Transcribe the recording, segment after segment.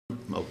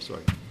Oh,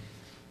 sorry.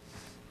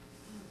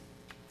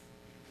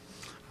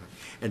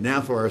 And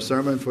now for our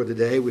sermon for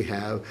today, we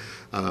have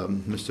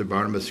Mr.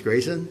 Barnabas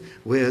Grayson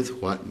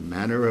with What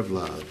Manner of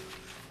Love.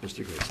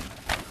 Mr. Grayson.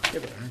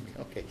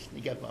 Okay,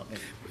 sneak up on me.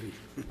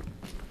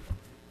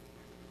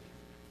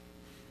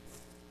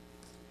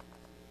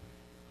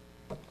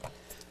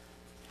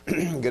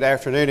 Good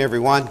afternoon,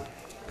 everyone.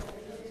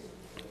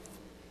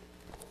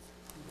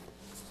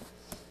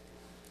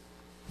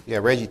 Yeah,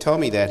 Reggie told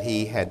me that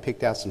he had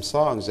picked out some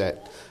songs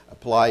that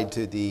applied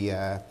to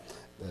the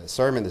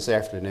sermon this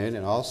afternoon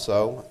and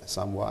also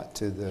somewhat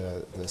to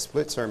the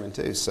split sermon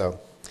too. So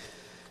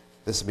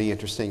this will be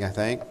interesting, I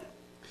think.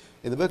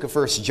 In the book of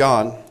 1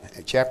 John,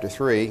 chapter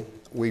 3,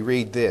 we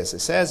read this. It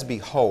says,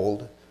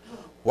 "Behold,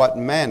 what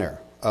manner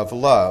of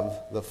love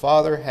the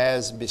Father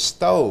has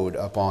bestowed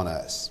upon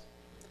us,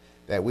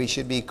 that we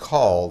should be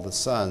called the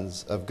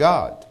sons of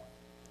God.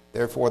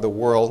 Therefore the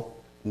world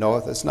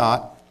knoweth us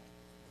not,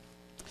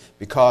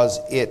 because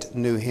it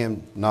knew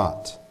him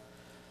not."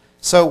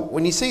 So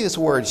when you see this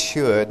word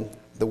should,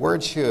 the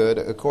word should,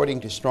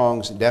 according to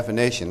Strong's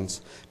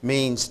definitions,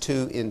 means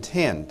to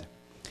intend,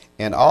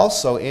 and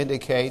also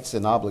indicates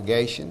an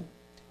obligation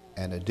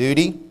and a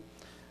duty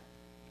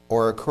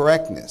or a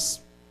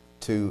correctness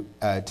to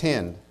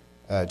attend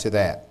to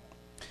that.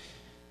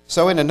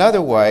 So in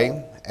another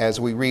way, as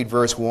we read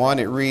verse 1,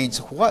 it reads,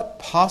 "What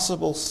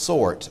possible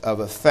sort of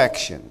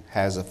affection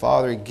has the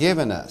Father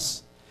given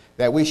us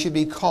that we should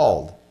be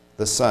called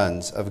the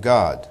sons of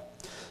God?"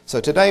 So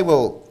today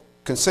we'll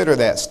consider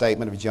that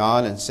statement of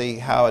John and see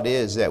how it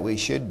is that we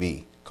should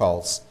be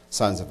called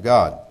sons of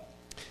God.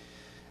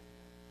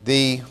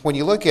 When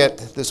you look at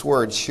this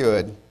word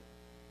should,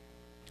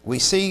 we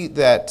see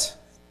that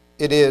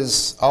it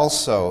is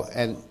also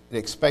an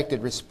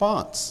expected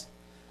response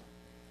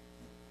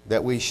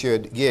that we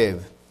should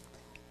give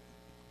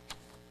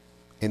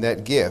in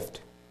that gift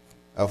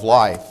of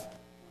life,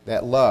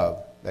 that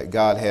love that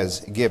God has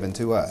given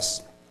to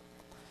us.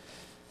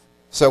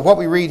 So what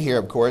we read here,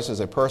 of course, is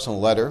a personal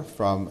letter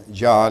from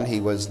John. He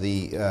was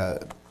the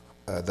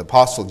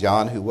Apostle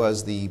John, who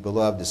was the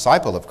beloved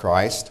disciple of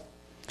Christ.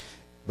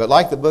 But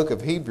like the book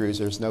of Hebrews,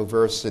 there's no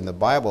verse in the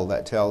Bible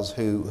that tells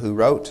who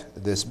wrote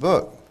this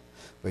book.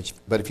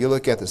 But if you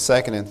look at the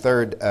second and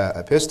third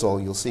epistle,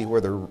 you'll see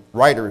where the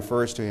writer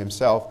refers to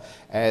himself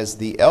as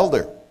the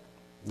elder.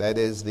 That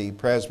is the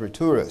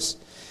presbyterus.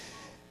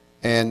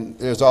 And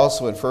there's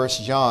also in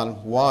 1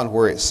 John 1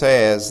 where it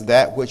says,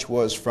 "That which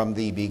was from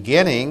the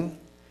beginning,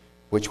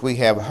 which we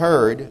have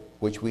heard,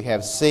 which we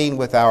have seen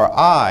with our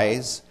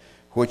eyes,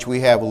 which we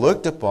have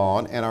looked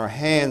upon, and our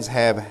hands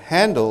have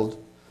handled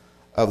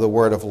of the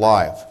word of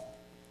life."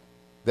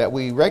 That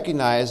we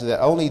recognize that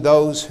only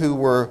those who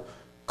were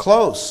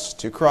close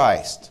to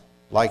Christ,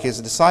 like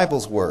his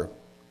disciples were,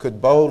 could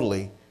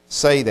boldly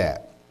say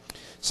that.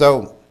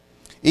 So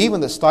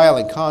even the style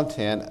and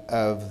content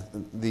of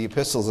the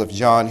epistles of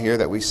John here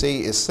that we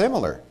see is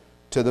similar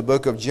to the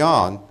book of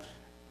John,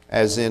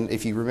 as in,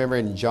 if you remember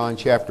in John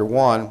chapter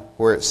 1,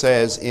 where it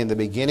says, "In the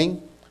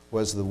beginning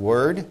was the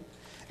Word,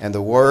 and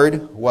the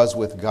Word was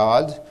with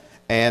God,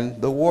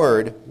 and the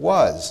Word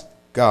was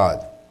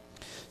God."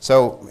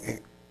 So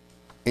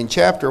in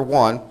chapter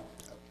 1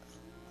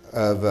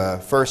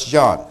 of 1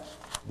 John,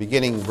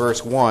 beginning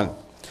verse 1,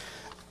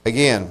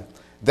 again,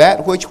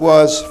 "That which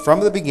was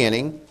from the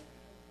beginning,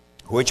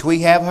 which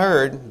we have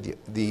heard,"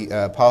 the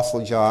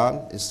Apostle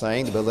John is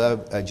saying, the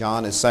beloved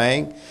John is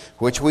saying,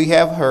 "which we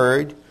have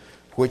heard,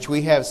 which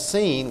we have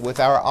seen with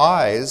our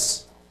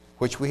eyes,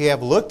 which we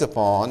have looked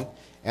upon,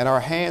 and our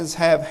hands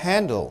have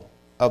handled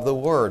of the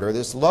word," or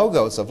this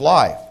logos of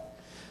life.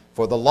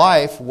 "For the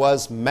life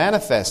was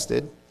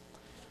manifested,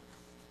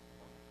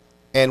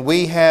 and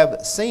we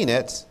have seen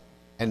it,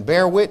 and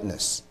bear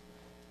witness,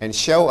 and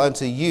show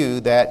unto you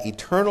that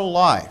eternal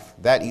life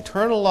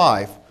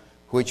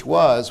which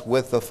was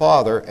with the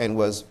Father and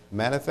was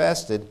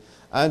manifested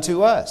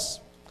unto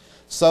us."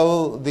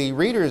 So the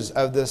readers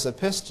of this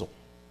epistle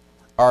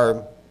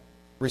are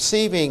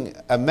receiving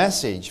a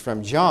message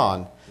from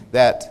John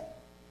that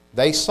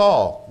they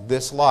saw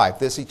this life,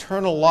 this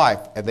eternal life,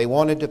 and they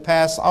wanted to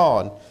pass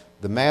on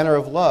the manner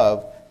of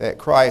love that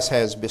Christ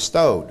has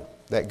bestowed,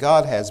 that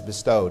God has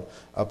bestowed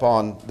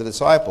upon the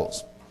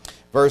disciples.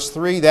 Verse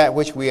 3, "That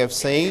which we have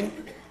seen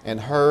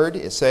and heard,"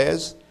 it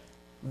says,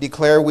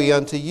 "declare we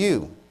unto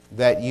you,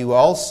 that you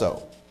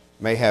also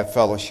may have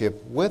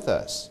fellowship with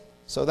us."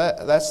 So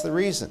that's the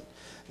reason,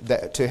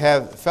 that to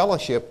have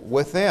fellowship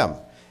with them.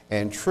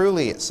 And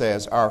truly it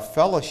says our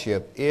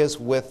fellowship is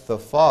with the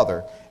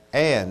Father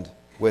and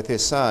with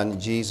His Son,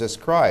 Jesus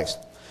Christ.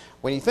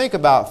 When you think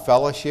about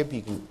fellowship,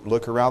 you can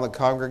look around the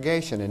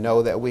congregation and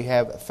know that we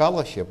have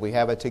fellowship. We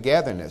have a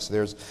togetherness.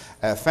 There's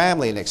a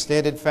family, an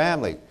extended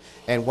family.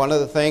 And one of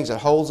the things that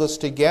holds us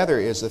together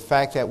is the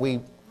fact that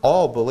we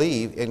all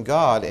believe in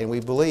God and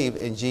we believe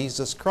in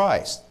Jesus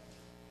Christ.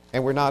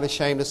 And we're not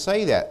ashamed to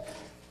say that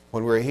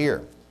when we're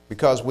here,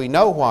 because we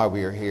know why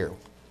we are here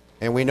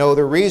and we know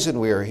the reason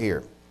we are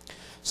here.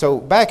 So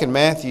back in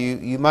Matthew,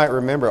 you might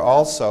remember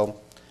also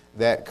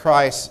that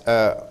Christ,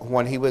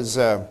 when he was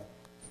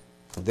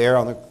there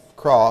on the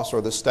cross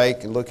or the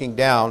stake and looking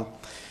down,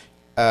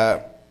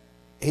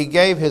 he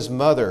gave his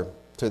mother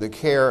to the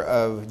care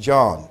of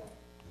John,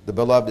 the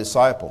beloved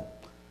disciple.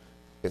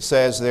 It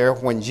says there,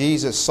 when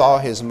Jesus saw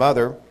his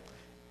mother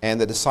and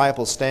the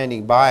disciple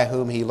standing by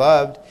whom he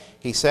loved,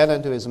 he said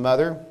unto his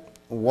mother,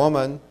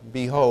 Woman,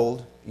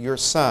 behold your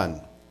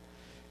son.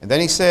 And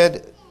then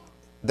said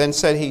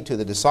he to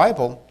the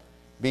disciple,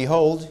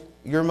 Behold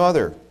your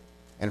mother.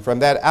 And from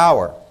that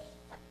hour,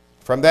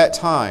 from that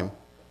time,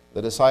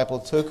 the disciple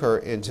took her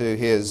into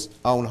his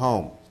own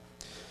home.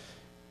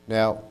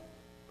 Now,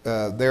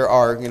 there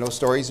are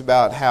stories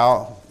about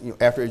how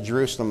after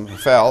Jerusalem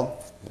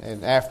fell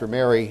and after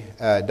Mary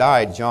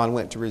died, John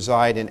went to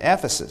reside in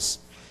Ephesus.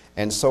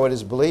 And so it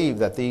is believed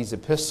that these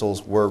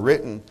epistles were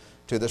written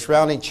to the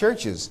surrounding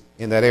churches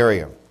in that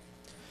area.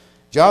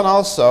 John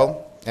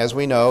also, as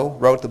we know,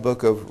 wrote the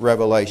book of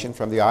Revelation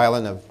from the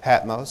island of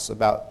Patmos,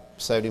 about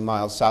 70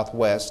 miles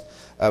southwest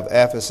of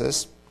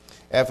Ephesus.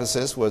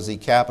 Ephesus was the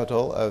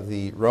capital of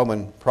the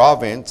Roman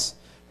province,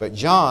 but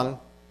John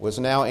was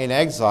now in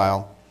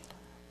exile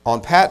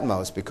on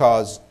Patmos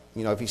because,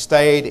 if he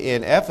stayed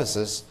in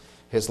Ephesus,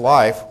 his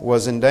life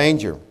was in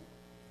danger.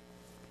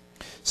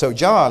 So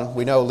John,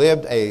 we know,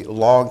 lived a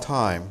long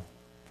time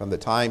from the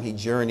time he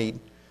journeyed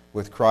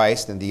with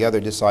Christ and the other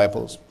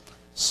disciples,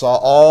 saw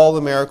all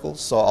the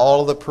miracles, saw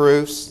all of the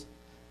proofs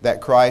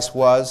that Christ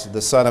was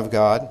the Son of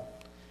God.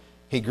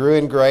 He grew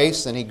in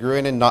grace and he grew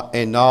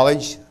in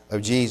knowledge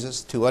of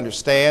Jesus to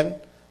understand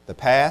the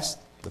past,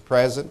 the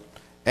present,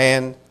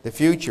 and the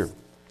future.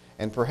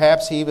 And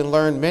perhaps he even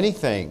learned many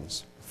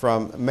things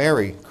from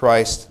Mary,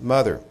 Christ's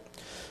mother.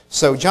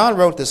 So John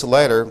wrote this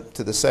letter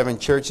to the 7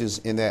 churches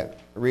in that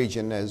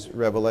region, as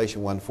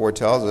Revelation 1:4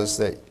 tells us,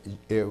 that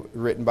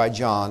written by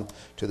John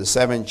to the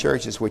 7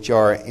 churches which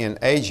are in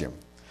Asia.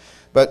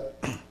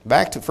 But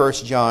back to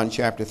 1 John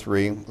chapter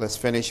 3, let's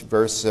finish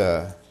verse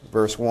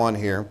 1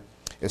 here.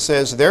 It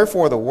says,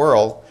 Therefore the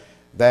world,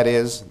 that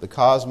is, the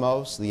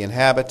cosmos, the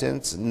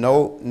inhabitants,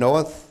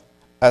 knoweth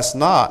us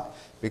not,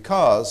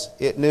 because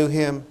it knew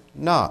him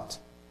not.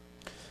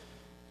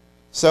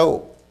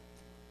 So,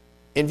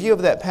 in view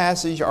of that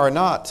passage, are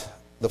not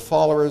the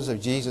followers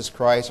of Jesus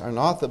Christ, are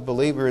not the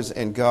believers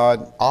in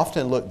God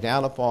often looked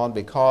down upon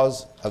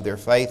because of their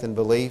faith and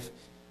belief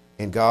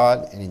in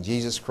God and in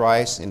Jesus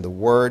Christ, in the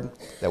Word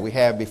that we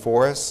have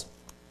before us?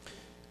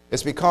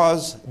 It's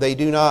because they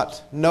do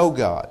not know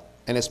God,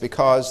 and it's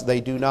because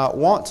they do not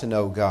want to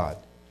know God.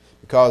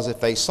 Because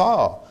if they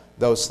saw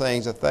those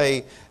things that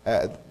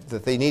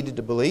they needed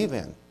to believe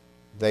in,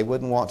 they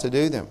wouldn't want to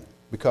do them,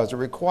 because it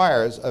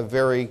requires a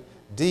very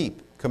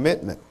deep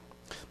commitment.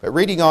 But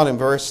reading on in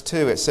verse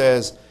 2, it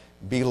says,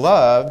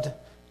 Beloved,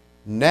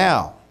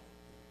 now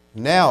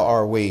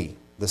are we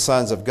the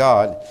sons of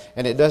God,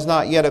 and it does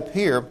not yet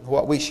appear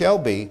what we shall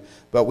be,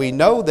 but we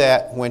know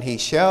that when he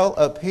shall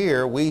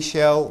appear, we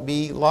shall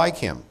be like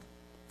him,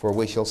 for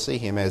we shall see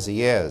him as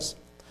he is.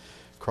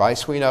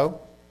 Christ, we know,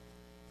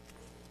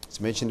 as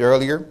mentioned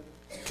earlier,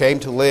 came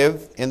to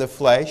live in the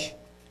flesh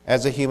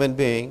as a human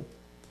being,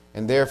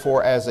 and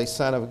therefore as a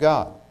Son of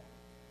God,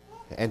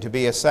 and to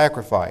be a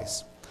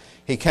sacrifice.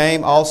 He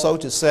came also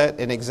to set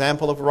an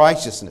example of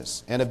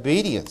righteousness and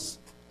obedience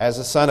as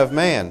a Son of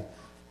Man,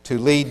 to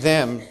lead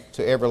them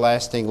to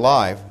everlasting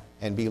life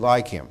and be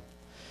like him.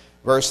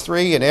 Verse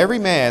 3, And every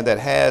man that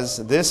has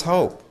this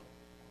hope,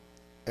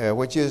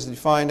 which is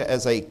defined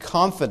as a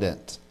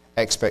confident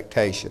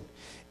expectation,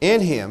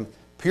 in him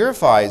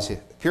purifies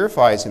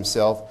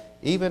himself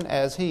even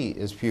as he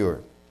is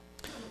pure.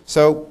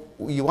 So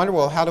you wonder,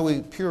 well, how do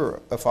we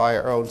purify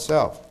our own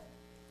self?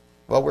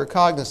 Well, we're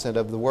cognizant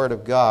of the Word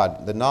of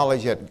God, the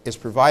knowledge that is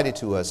provided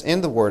to us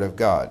in the Word of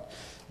God,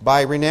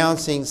 by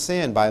renouncing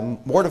sin, by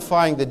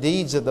mortifying the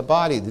deeds of the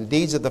body, the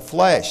deeds of the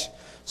flesh,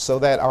 so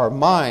that our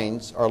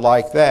minds are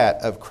like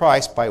that of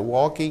Christ, by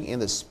walking in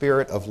the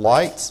spirit of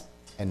light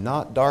and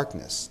not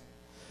darkness.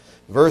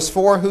 Verse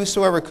 4,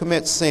 Whosoever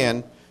commits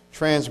sin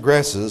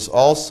transgresses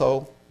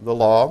also the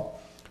law,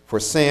 for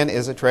sin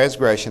is a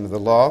transgression of the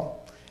law,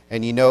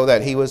 and ye know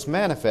that he was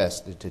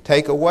manifested to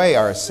take away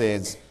our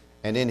sins,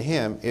 and in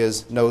him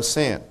is no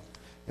sin.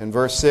 In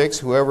verse 6,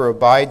 Whoever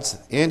abides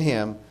in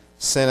him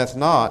sinneth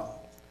not.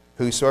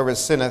 Whosoever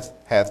sinneth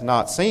hath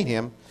not seen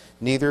him,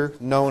 neither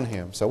known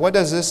him. So what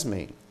does this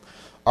mean?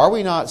 Are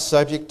we not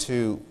subject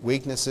to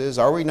weaknesses?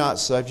 Are we not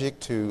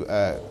subject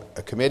to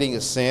committing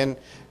a sin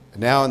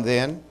now and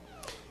then?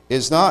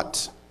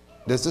 Does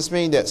this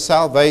mean that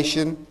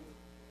salvation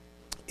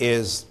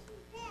is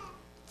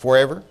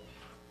forever?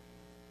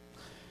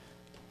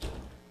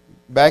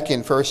 Back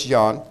in 1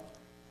 John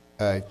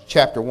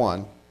chapter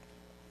 1,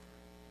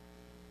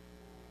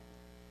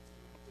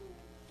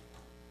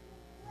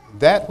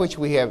 that which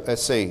we have, 1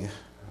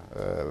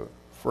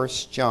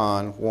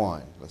 John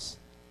 1.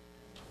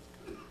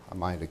 I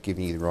might have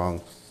given you the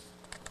wrong.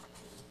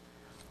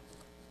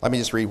 Let me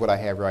just read what I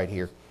have right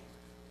here.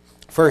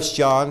 1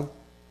 John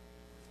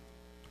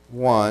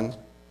 1,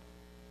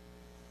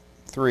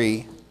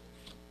 3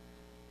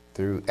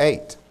 through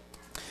 8.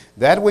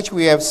 That which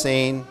we have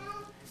seen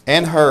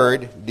and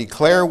heard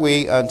declare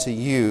we unto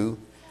you,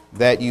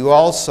 that you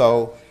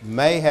also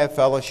may have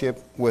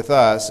fellowship with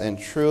us. And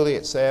truly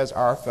it says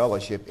our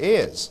fellowship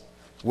is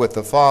with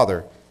the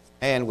Father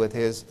and with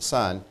His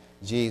Son,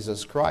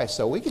 Jesus Christ.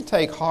 So we can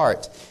take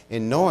heart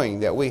in knowing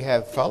that we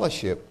have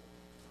fellowship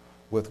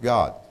with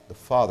God, the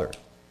Father,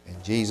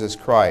 and Jesus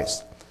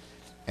Christ.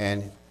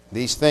 And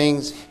these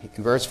things,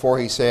 in verse 4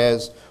 he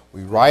says,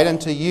 we write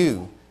unto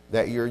you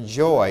that your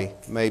joy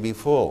may be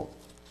full.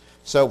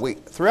 So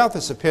throughout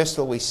this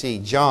epistle we see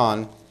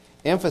John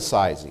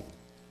emphasizing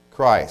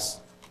Christ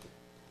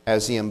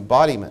as the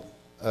embodiment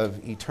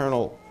of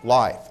eternal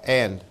life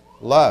and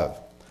love.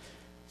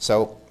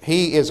 So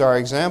He is our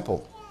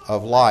example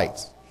of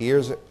light. He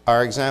is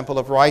our example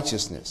of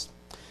righteousness.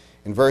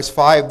 In verse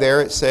 5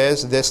 there it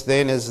says, this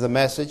then is the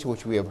message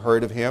which we have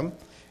heard of Him,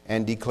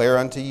 and declare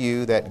unto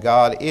you that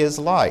God is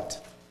light,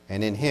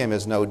 and in Him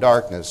is no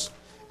darkness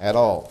at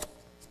all.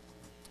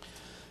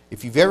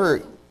 If you've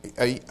ever,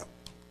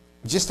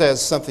 just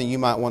as something you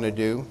might want to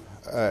do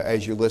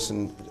as you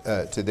listen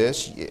to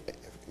this,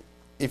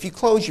 if you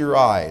close your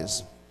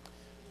eyes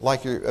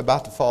like you're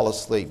about to fall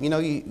asleep,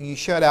 you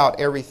shut out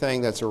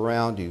everything that's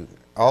around you,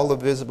 all the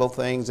visible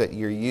things that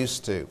you're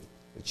used to,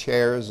 the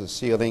chairs, the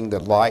ceiling, the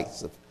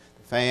lights, the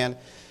fan.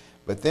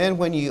 But then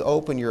when you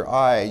open your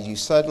eyes, you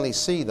suddenly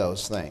see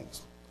those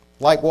things.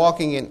 Like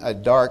walking in a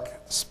dark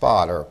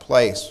spot or a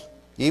place,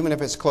 even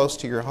if it's close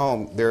to your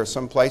home, there are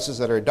some places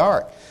that are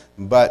dark.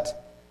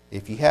 But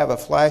if you have a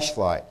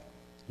flashlight,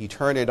 you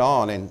turn it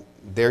on and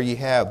there you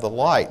have the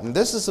light. And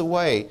this is the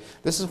way,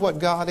 this is what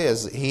God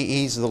is.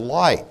 He's the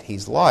light.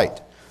 He's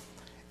light.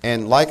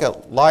 And like a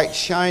light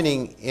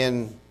shining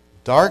in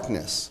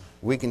darkness,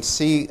 we can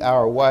see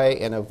our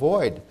way and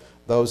avoid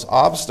those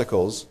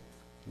obstacles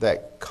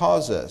that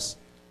cause us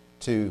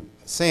to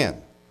sin.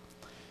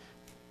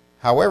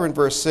 However, in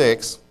verse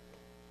 6,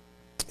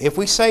 if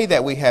we say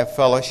that we have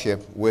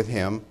fellowship with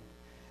Him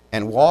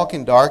and walk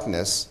in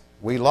darkness,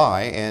 we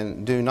lie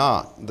and do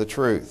not the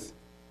truth.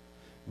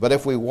 But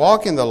if we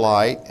walk in the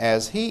light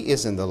as He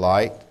is in the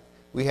light,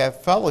 we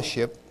have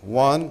fellowship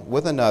one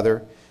with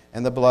another,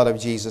 and the blood of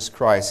Jesus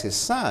Christ, His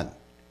Son,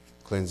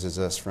 cleanses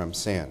us from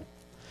sin.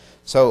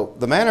 So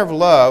the manner of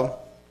love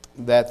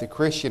that the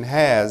Christian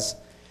has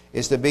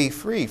is to be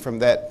free from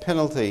that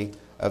penalty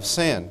of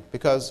sin,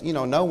 because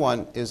no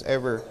one is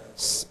ever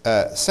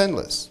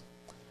sinless.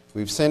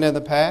 We've sinned in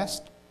the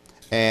past,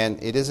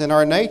 and it is in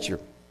our nature.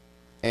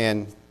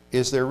 And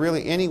is there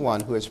really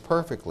anyone who is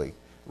perfectly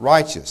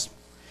righteous?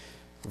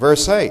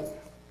 Verse 8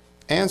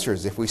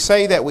 answers, if we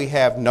say that we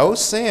have no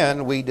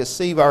sin, we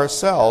deceive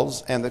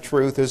ourselves, and the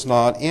truth is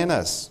not in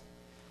us.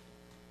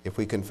 If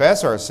we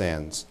confess our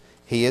sins,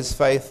 He is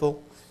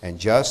faithful and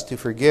just to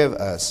forgive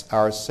us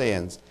our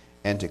sins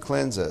and to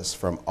cleanse us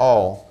from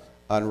all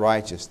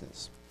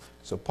unrighteousness.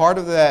 So part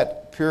of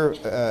that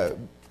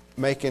purifying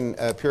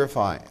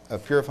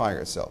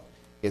ourselves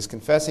is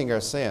confessing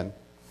our sin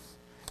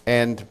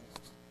and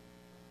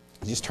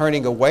just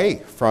turning away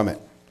from it.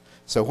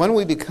 So when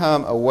we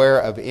become aware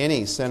of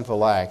any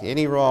sinful act,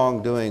 any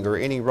wrongdoing, or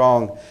any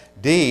wrong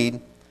deed,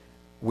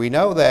 we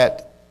know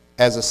that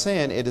as a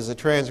sin, it is a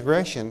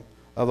transgression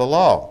of the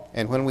law.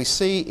 And when we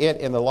see it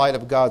in the light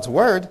of God's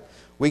Word,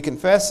 we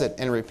confess it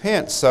and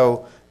repent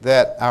so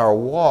that our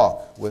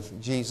walk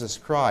with Jesus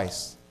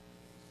Christ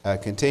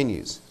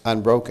continues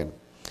unbroken.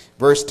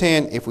 Verse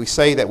 10, if we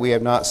say that we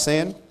have not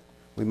sinned,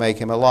 we make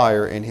Him a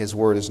liar, and His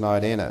word is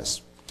not in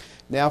us.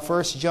 Now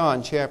 1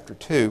 John chapter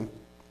 2,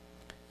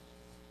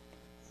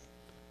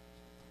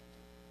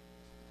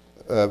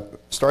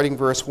 starting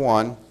verse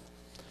 1,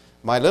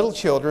 my little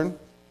children,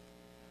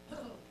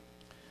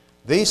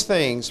 these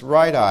things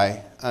write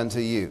I unto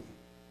you.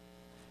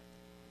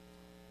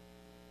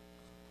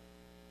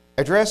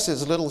 Addressed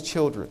as little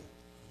children.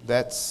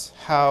 That's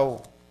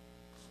how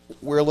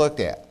we're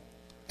looked at,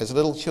 as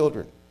little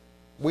children.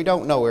 We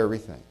don't know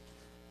everything.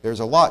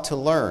 There's a lot to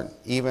learn,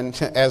 even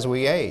as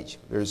we age.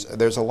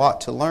 There's a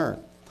lot to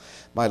learn.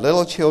 My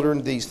little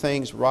children, these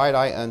things write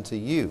I unto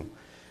you,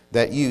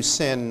 that you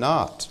sin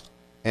not.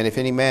 And if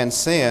any man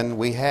sin,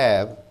 we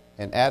have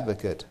an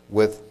advocate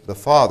with the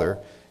Father,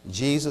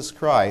 Jesus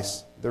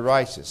Christ the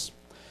righteous.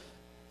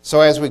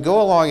 So as we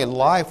go along in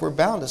life, we're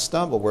bound to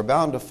stumble. We're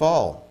bound to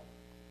fall.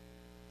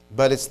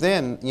 But it's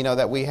then,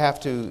 that we have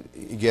to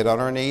get on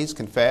our knees,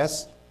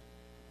 confess,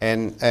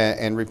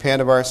 and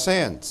repent of our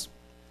sins,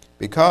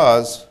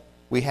 because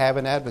we have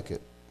an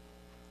advocate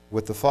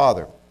with the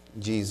Father,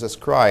 Jesus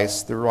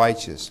Christ the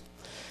righteous.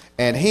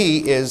 And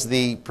He is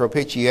the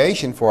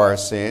propitiation for our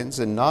sins,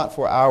 and not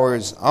for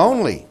ours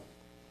only,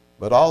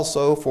 but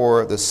also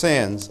for the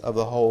sins of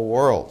the whole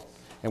world.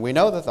 And we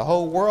know that the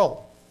whole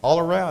world all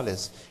around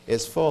us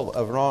is full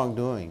of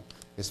wrongdoing,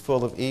 is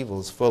full of evil,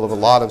 is full of a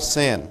lot of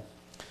sin.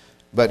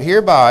 But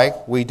hereby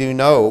we do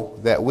know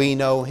that we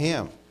know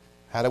Him.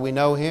 How do we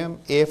know Him?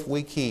 If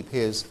we keep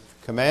His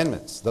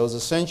commandments, those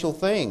essential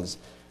things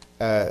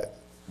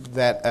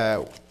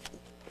that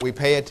we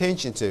pay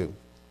attention to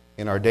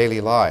in our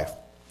daily life.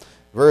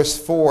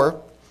 Verse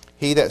 4,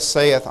 He that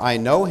saith, I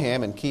know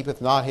him, and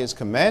keepeth not his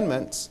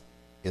commandments,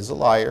 is a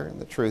liar, and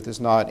the truth is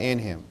not in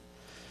him.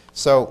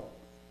 So,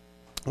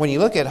 when you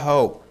look at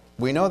hope,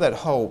 we know that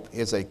hope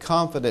is a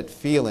confident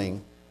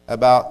feeling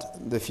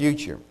about the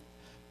future.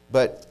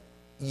 But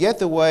yet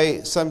the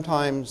way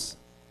sometimes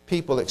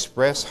people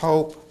express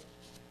hope,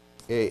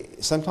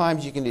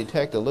 sometimes you can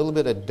detect a little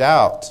bit of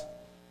doubt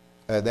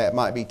that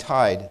might be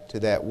tied to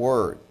that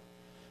word.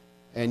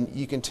 And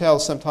you can tell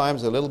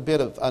sometimes a little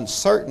bit of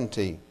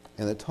uncertainty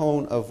in the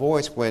tone of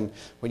voice when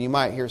you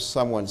might hear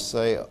someone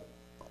say,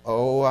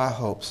 oh, I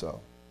hope so.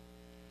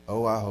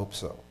 Oh, I hope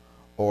so.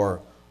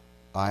 Or,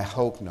 I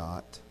hope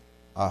not.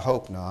 I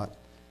hope not.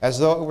 As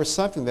though it were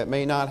something that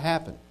may not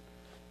happen.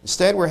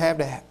 Instead, we're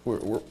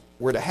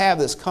to have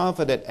this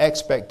confident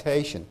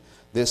expectation,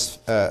 this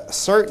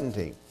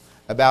certainty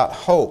about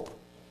hope,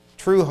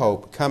 true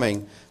hope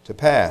coming to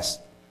pass.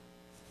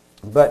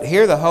 But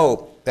here the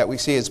hope that we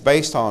see is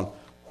based on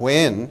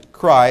when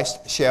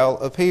Christ shall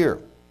appear.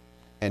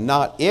 And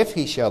not if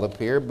he shall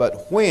appear,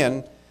 but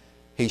when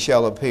he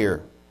shall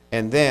appear.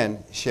 And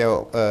then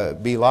shall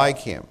be like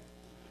him.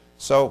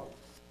 So,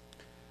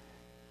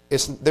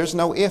 there's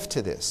no if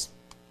to this.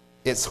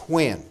 It's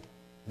when.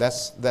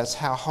 That's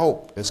how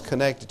hope is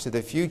connected to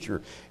the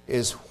future,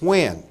 is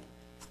when,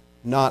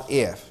 not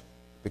if.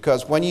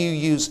 Because when you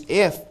use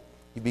if,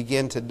 you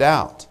begin to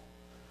doubt.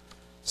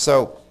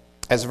 So,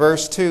 as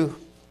verse 2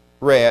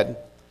 read,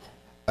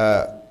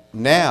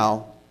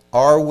 now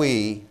are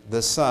we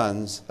the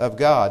sons of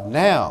God.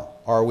 Now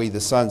are we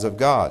the sons of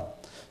God.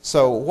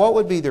 So what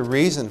would be the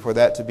reason for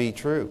that to be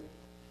true?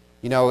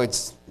 You know,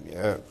 it's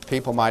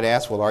people might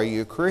ask, well, are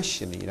you a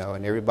Christian? You know,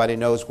 and everybody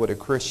knows what a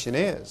Christian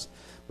is.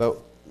 But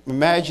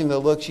imagine the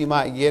looks you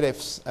might get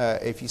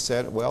if you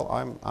said,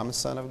 well, I'm a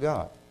son of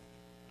God.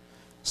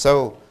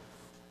 So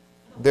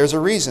there's a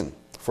reason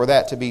for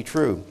that to be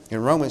true.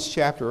 In Romans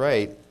chapter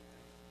 8,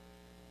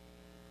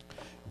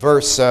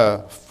 verse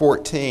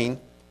 14,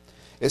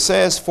 it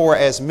says, for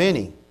as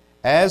many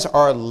as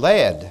are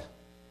led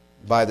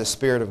by the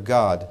Spirit of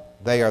God,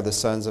 they are the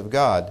sons of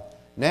God.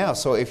 Now,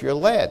 so if you're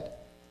led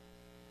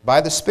by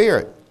the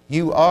Spirit,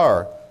 you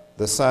are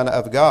the son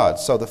of God.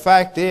 So the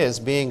fact is,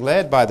 being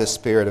led by the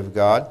Spirit of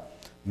God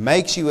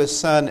makes you a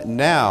son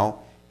now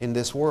in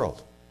this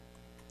world.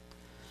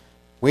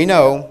 We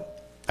know,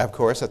 of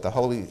course, that the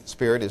Holy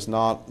Spirit is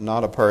not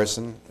a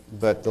person,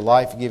 but the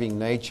life-giving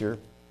nature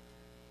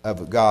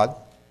of God,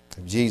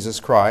 of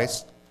Jesus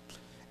Christ.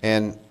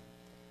 And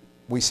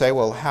we say,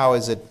 well, how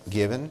is it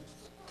given?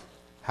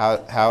 How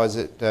does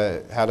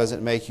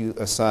it make you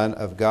a son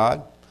of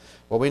God?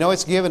 Well, we know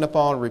it's given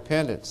upon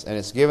repentance, and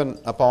it's given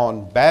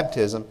upon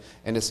baptism,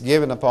 and it's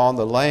given upon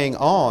the laying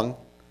on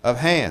of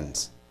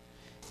hands.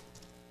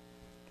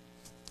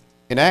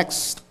 In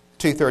Acts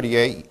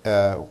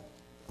 2:38,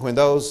 when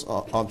those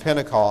on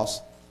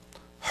Pentecost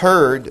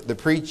heard the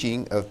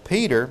preaching of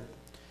Peter,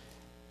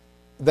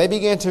 they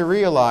began to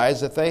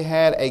realize that they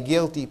had a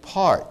guilty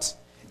part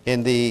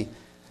in the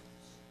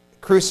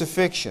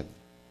crucifixion,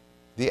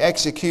 the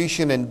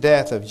execution and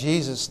death of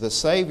Jesus the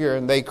Savior,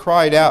 and they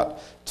cried out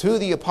to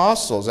the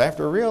apostles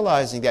after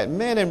realizing that,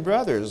 men and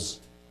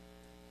brothers,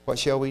 what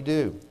shall we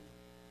do?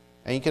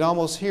 And you can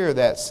almost hear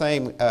that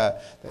same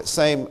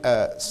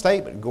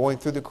statement going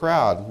through the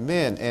crowd,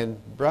 men and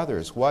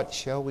brothers, what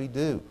shall we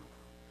do?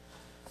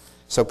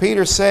 So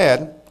Peter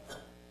said,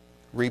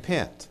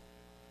 repent,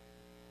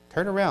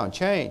 turn around,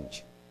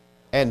 change,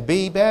 and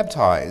be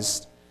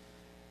baptized,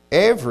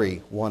 every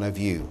one of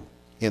you,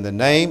 in the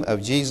name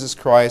of Jesus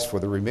Christ for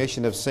the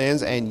remission of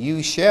sins, and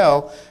you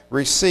shall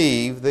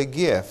receive the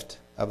gift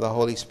of the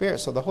Holy Spirit.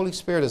 So the Holy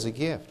Spirit is a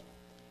gift.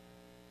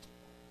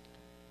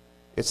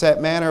 It's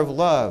that manner of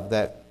love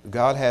that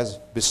God has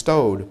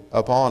bestowed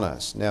upon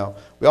us. Now,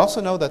 we also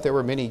know that there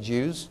were many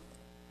Jews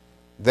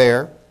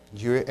there,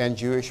 and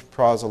Jewish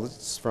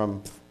proselytes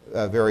from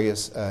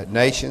various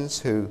nations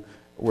who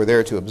were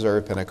there to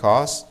observe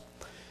Pentecost.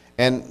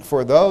 And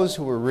for those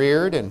who were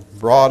reared and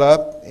brought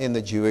up in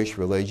the Jewish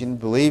religion,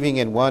 believing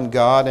in one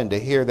God, and to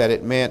hear that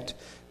it meant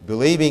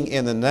believing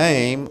in the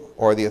name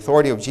or the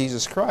authority of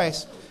Jesus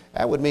Christ,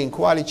 that would mean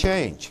quite a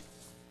change.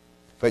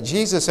 But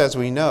Jesus, as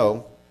we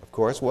know, of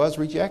course, was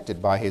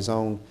rejected by his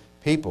own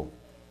people.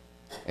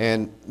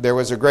 And there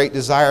was a great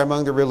desire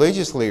among the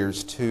religious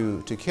leaders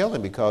to kill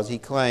him because he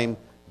claimed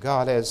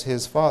God as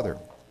his Father.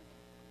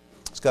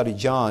 Let's go to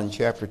John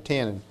chapter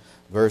 10,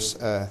 verse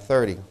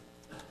 30.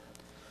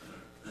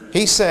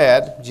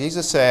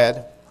 Jesus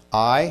said,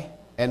 I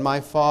and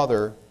my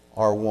Father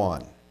are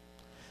one.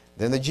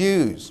 Then the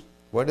Jews,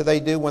 what did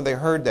they do when they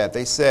heard that?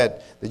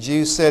 The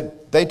Jews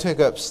said they took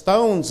up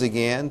stones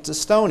again to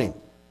stone him.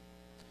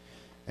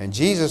 And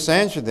Jesus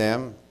answered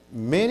them,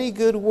 many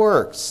good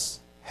works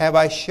have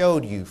I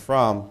showed you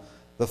from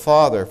the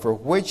Father. For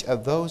which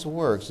of those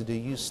works do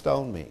you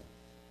stone me?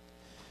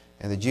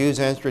 And the Jews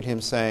answered him,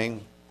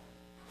 saying,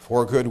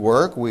 for good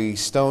work we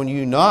stone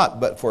you not,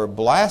 but for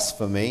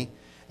blasphemy,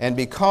 and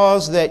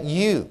because that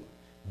you,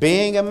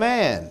 being a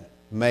man,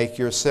 make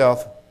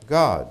yourself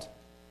God.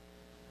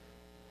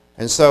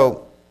 And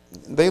so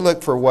they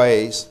looked for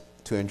ways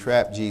to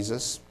entrap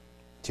Jesus,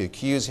 to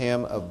accuse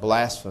him of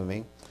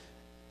blasphemy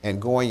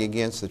and going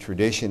against the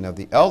tradition of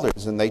the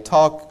elders. And they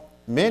talk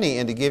many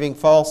into giving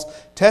false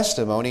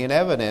testimony and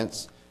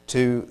evidence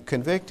to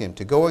convict him,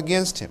 to go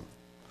against him.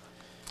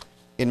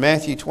 In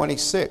Matthew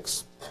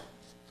 26,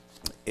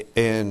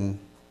 it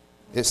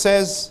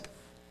says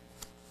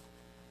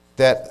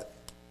that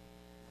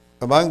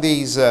among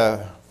these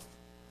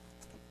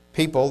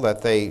people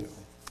that they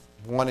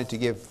wanted to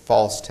give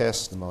false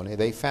testimony,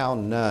 they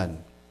found none.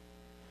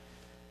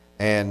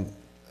 And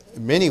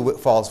many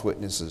false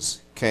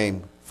witnesses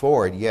came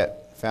forward,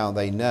 yet found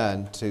they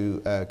none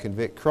to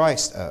convict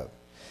Christ of.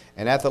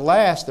 And at the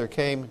last there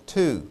came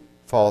 2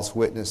 false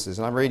witnesses.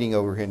 And I'm reading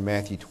over here in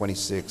Matthew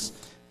 26,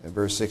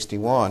 verse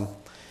 61.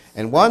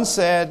 And one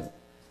said,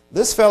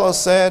 "This fellow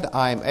said,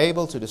 I am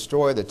able to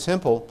destroy the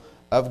temple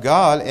of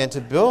God and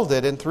to build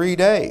it in 3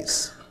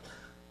 days."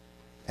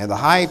 And the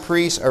high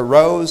priest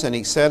arose, and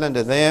he said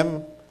unto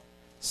him,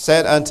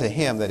 said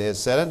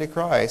unto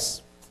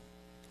Christ,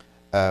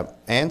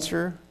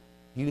 "Answer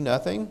you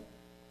nothing?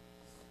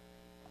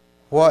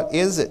 What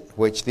is it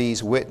which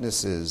these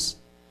witnesses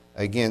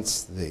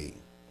against thee?"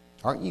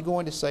 Aren't you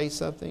going to say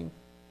something,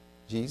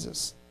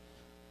 Jesus?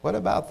 What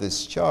about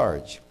this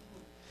charge?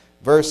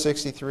 Verse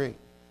 63.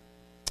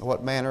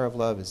 What manner of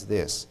love is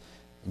this?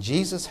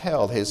 Jesus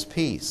held his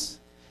peace.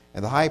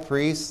 And the high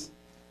priest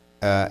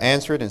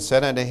answered and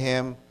said unto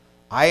him,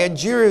 "I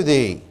adjure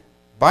thee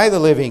by the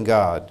living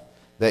God,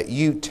 that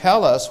you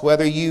tell us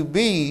whether you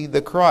be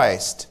the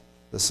Christ,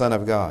 the Son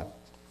of God."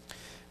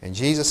 And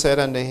Jesus said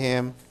unto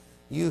him,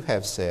 "You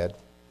have said.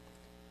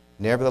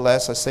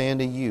 Nevertheless I say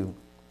unto you,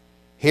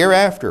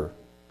 hereafter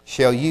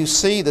shall you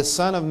see the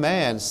Son of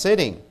Man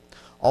sitting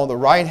on the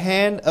right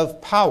hand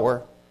of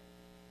power,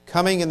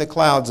 coming in the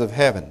clouds of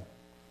heaven."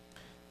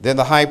 Then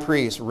the high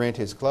priest rent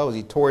his clothes.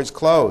 He tore his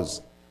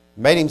clothes.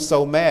 Made him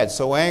so mad,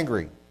 so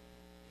angry.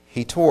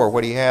 He tore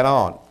what he had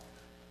on,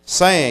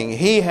 saying,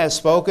 "He has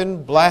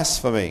spoken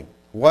blasphemy.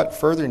 What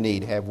further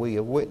need have we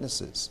of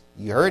witnesses?"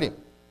 You heard him.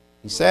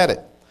 He said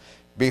it.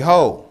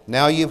 "Behold,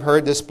 now you've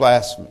heard this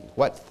blasphemy.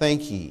 What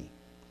think ye?"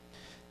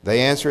 They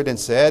answered and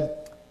said,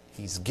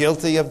 "He's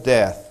guilty of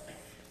death."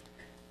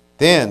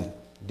 Then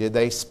did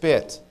they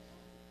spit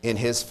in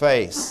his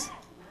face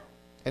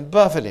and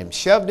buffeted him,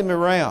 shoved him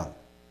around,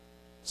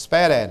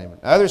 spat at him.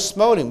 Others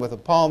smote him with the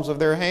palms of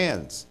their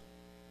hands.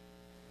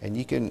 And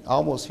you can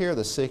almost hear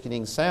the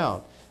sickening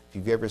sound if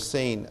you've ever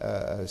seen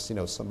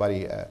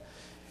somebody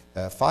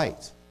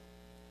fight.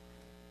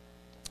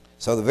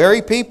 So the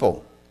very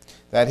people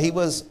that he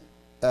was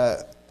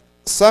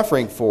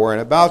suffering for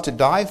and about to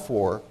die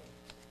for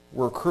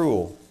were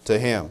cruel to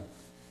him.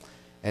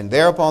 And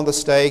there upon the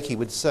stake he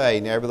would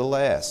say,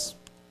 "Nevertheless,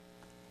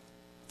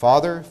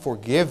 Father,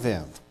 forgive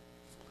them,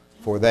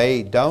 for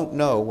they don't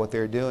know what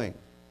they're doing."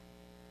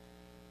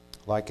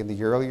 Like in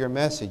the earlier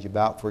message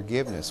about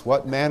forgiveness.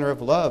 What manner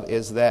of love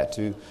is that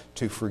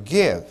to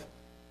forgive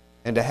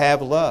and to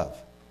have love?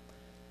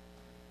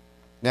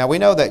 Now we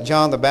know that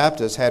John the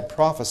Baptist had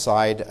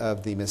prophesied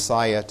of the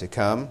Messiah to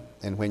come.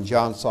 And when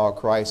John saw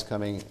Christ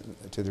coming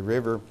to the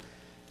river,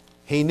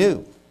 he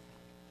knew.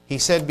 He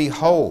said,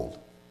 "Behold."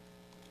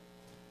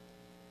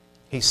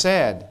 He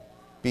said,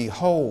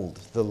 "Behold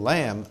the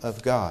Lamb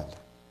of God."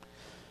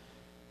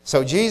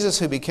 So Jesus,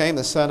 who became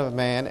the Son of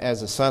Man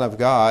as the Son of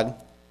God,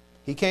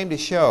 he came to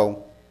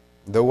show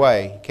the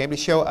way. He came to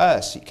show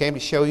us. He came to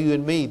show you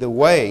and me the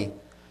way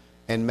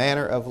and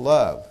manner of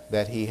love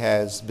that he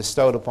has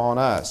bestowed upon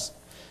us.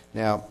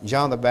 Now,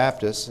 John the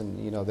Baptist,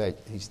 and you know that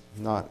he's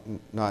not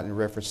in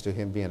reference to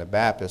him being a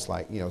Baptist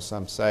like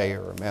some say,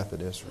 or a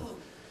Methodist,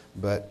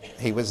 but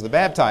he was the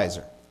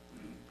baptizer.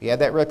 He had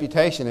that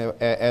reputation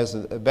as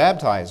a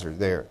baptizer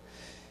there.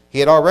 He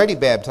had already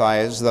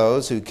baptized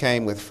those who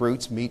came with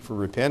fruits meet for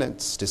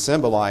repentance to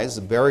symbolize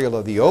the burial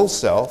of the old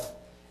self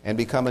and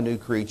become a new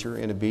creature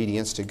in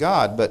obedience to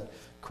God. But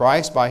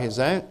Christ, by his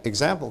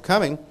example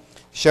coming,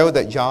 showed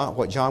that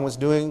what John was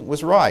doing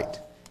was right.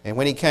 And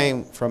when he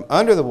came from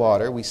under the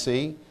water, we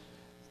see,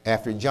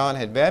 after John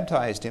had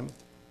baptized him,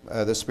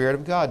 the Spirit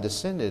of God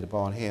descended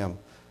upon him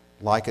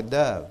like a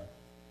dove.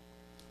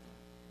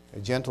 A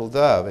gentle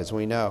dove, as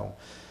we know.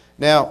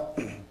 Now,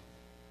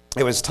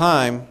 it was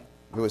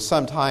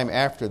some time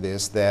after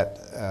this that,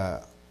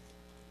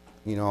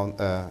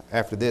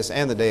 after this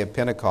and the day of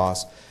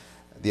Pentecost,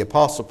 the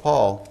Apostle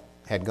Paul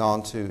had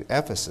gone to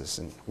Ephesus.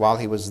 And while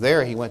he was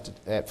there, he went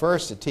at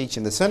first to teach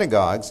in the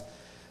synagogues,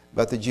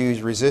 but the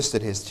Jews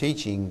resisted his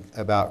teaching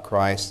about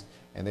Christ,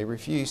 and they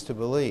refused to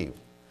believe.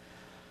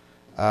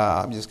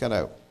 I'm just going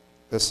to,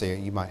 let's see,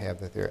 you might have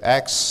that there.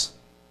 Acts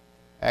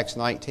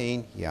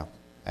 19, yeah,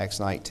 Acts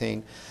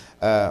 19.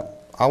 I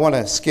want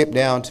to skip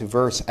down to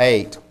verse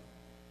 8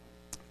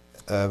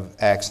 of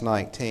Acts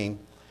 19,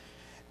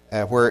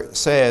 where it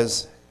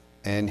says,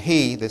 "And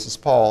he," this is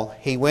Paul,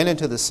 "he went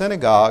into the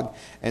synagogue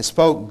and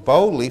spoke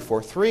boldly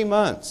for 3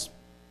 months.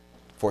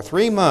 For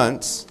 3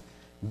 months,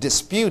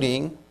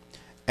 disputing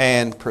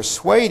and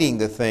persuading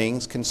the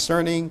things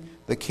concerning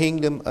the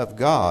kingdom of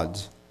God.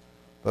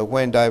 But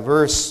when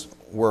diverse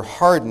were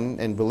hardened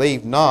and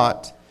believed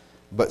not,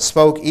 but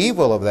spoke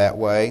evil of that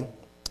way,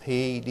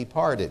 he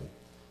departed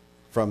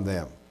from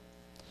them.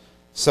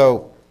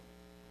 So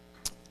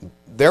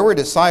there were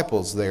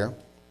disciples there,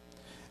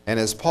 and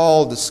as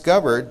Paul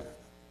discovered,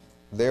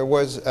 there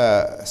was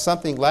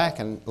something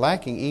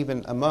lacking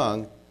even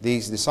among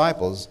these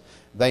disciples.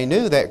 They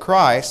knew that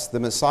Christ, the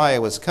Messiah,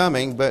 was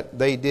coming, but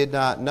they did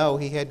not know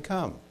he had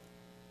come.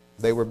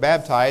 They were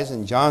baptized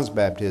in John's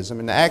baptism.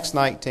 In Acts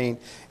 19,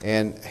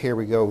 and here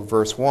we go,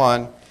 verse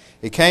 1,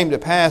 it came to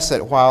pass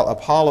that while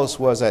Apollos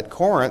was at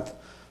Corinth,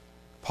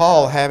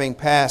 Paul, having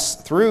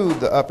passed through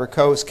the upper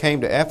coast,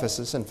 came to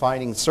Ephesus, and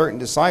finding certain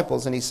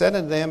disciples, and he said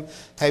unto them,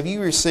 Have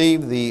you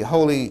received the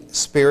Holy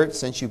Spirit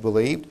since you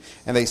believed?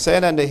 And they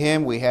said unto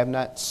him, We have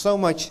not so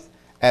much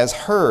as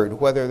heard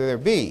whether there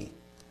be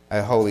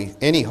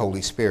any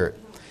Holy Spirit.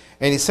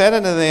 And he said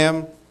unto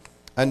them,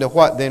 Unto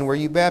what then were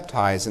you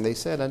baptized? And they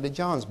said, Unto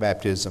John's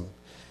baptism.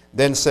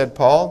 Then said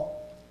Paul,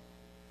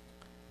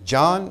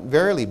 John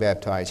verily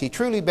baptized. He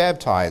truly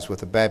baptized with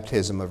the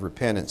baptism of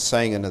repentance,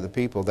 saying unto the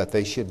people that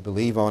they should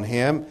believe on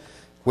him,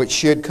 which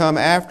should come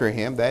after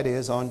him, that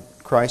is, on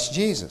Christ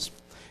Jesus.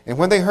 And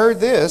when they heard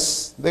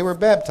this, they were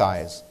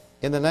baptized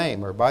in the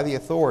name or by the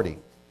authority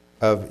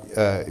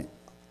of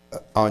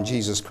on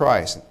Jesus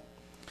Christ.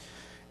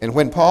 And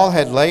when Paul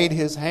had laid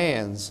his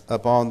hands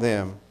upon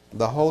them,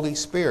 the Holy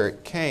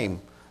Spirit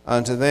came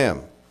unto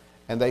them,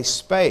 and they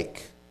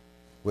spake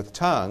with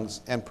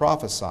tongues and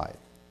prophesied.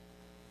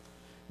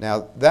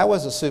 Now, that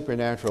was a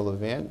supernatural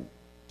event,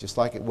 just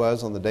like it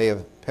was on the day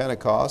of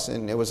Pentecost,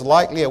 and it was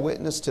likely a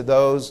witness to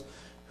those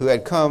who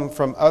had come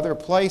from other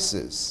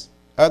places,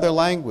 other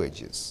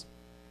languages,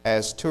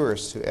 as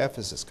tourists to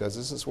Ephesus, because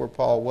this is where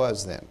Paul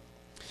was then.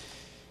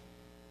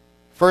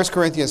 1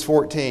 Corinthians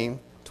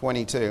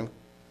 14:22.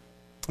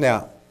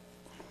 Now,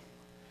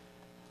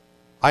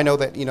 I know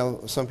that,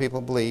 some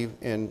people believe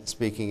in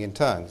speaking in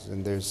tongues,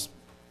 and there's,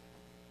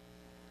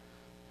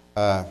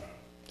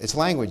 it's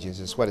languages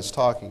is what it's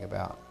talking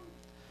about.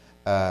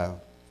 That's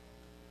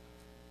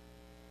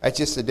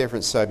just a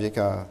different subject.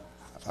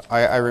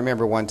 I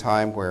remember one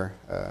time where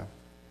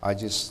I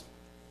just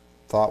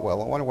thought,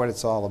 well, I wonder what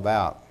it's all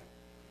about.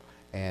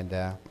 And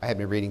I had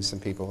been reading some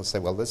people who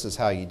said, well, this is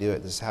how you do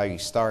it, this is how you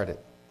start it.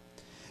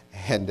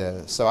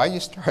 And so I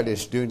just started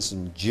doing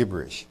some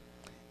gibberish.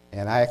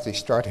 And I actually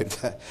started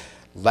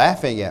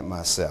laughing at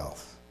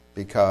myself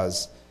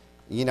because,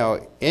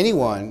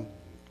 anyone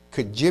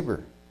could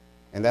gibber.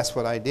 And that's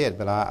what I did.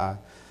 But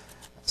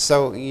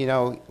so,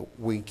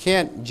 we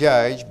can't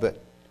judge, but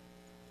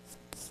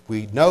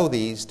we know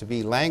these to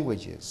be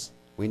languages.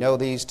 We know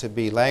these to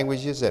be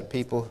languages that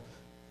people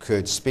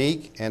could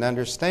speak and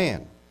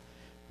understand.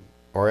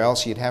 Or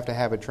else you'd have to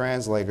have a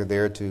translator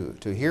there to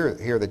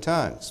hear the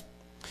tongues.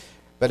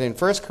 But in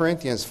 1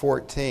 Corinthians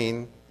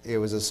 14, it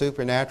was a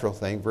supernatural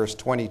thing, verse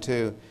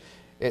 22.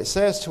 It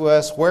says to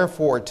us,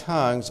 Wherefore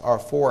tongues are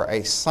for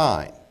a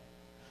sign,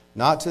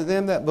 not to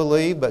them that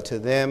believe, but to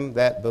them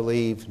that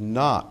believe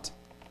not.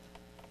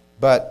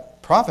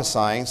 But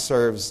prophesying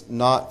serves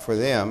not for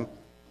them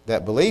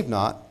that believe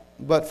not,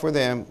 but for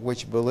them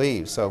which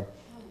believe. So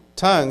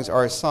tongues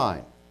are a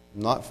sign,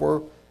 not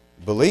for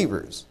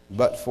believers,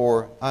 but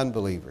for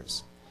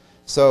unbelievers.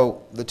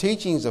 So the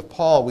teachings of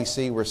Paul, we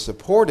see, were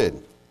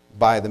supported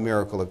by the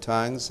miracle of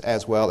tongues,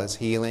 as well as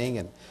healing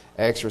and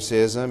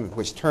exorcism,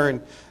 which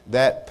turned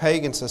that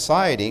pagan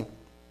society,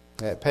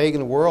 that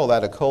pagan world,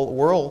 that occult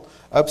world,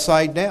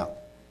 upside down.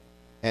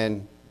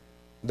 And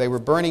they were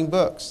burning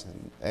books,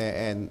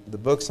 and the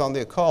books on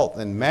the occult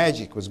and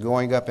magic was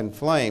going up in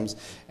flames.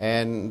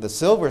 And the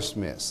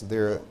silversmiths,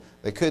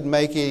 they couldn't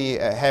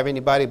have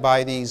anybody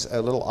buy these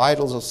little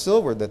idols of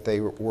silver that they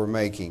were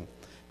making,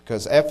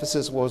 because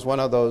Ephesus was one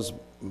of those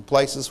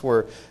places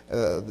where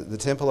the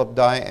temple of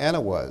Diana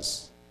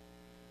was.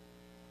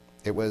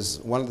 It was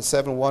one of the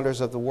 7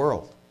 wonders of the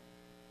world.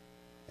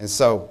 And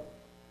so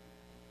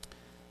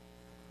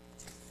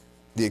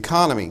the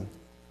economy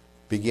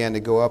began to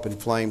go up in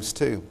flames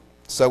too.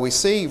 So we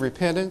see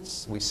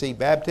repentance, we see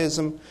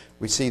baptism,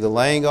 we see the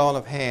laying on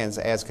of hands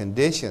as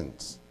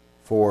conditions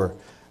for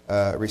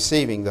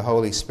receiving the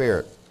Holy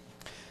Spirit.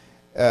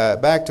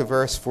 Back to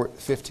verse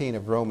 15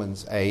 of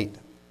Romans 8,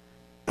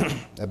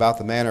 about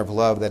the manner of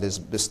love that is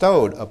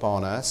bestowed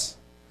upon us.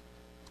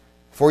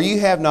 For you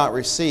have not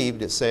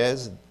received, it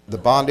says, the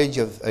bondage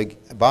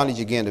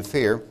again to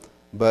fear,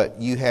 but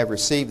you have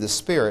received the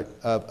Spirit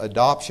of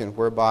adoption,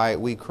 whereby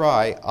we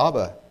cry,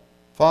 Abba,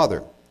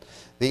 Father.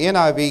 The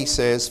NIV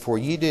says, For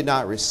you did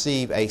not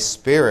receive a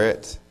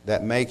spirit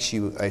that makes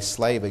you a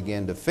slave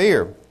again to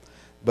fear,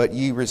 but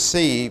you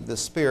received the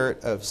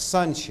Spirit of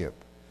sonship,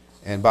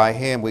 and by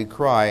him we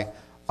cry,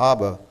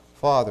 Abba,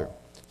 Father.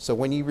 So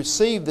when you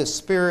receive the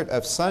Spirit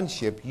of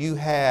sonship, you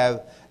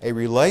have a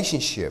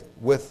relationship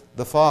with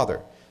the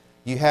Father.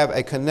 You have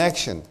a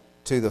connection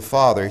to the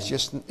Father.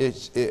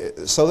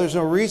 So there's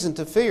no reason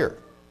to fear.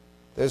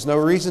 There's no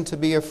reason to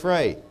be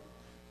afraid,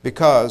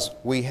 because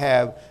we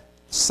have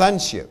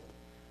sonship.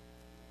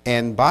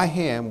 And by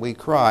him we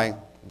cry,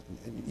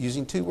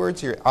 using 2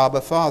 words here,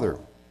 Abba, Father.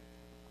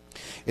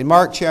 In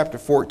Mark chapter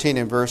 14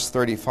 and verse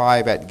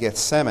 35 at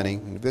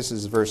Gethsemane, this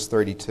is verse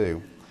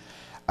 32,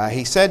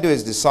 he said to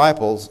his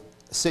disciples,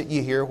 "Sit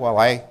ye here while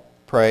I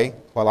pray,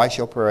 while I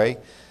shall pray."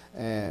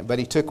 But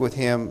he took with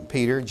him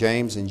Peter,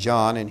 James, and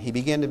John, and he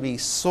began to be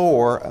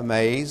sore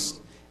amazed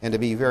and to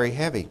be very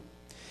heavy,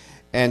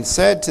 and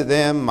said to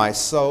them, "My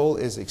soul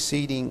is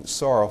exceeding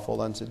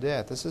sorrowful unto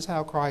death." This is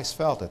how Christ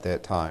felt at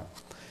that time.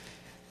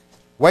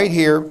 "Wait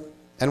here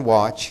and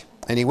watch."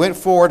 And he went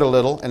forward a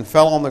little and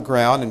fell on the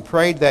ground and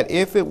prayed that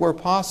if it were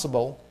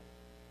possible,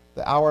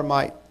 the hour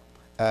might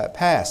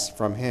pass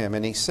from him.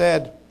 And he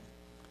said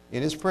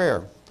in his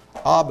prayer,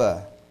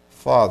 "Abba,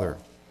 Father,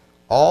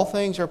 all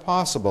things are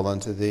possible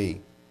unto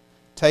thee.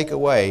 Take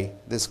away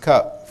this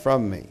cup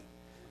from me.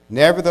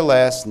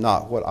 Nevertheless,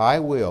 not what I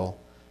will,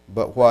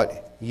 but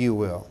what you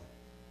will."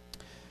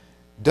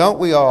 Don't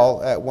we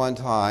all at one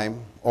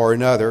time or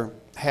another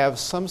have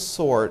some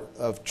sort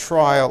of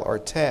trial or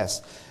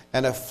test,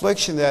 an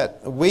affliction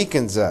that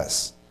weakens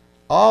us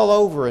all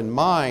over in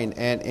mind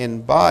and in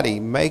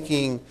body,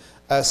 making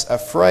us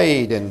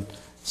afraid and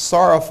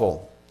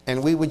sorrowful,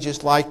 and we would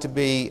just like to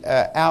be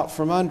out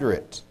from under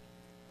it?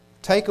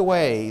 "Take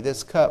away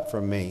this cup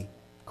from me,"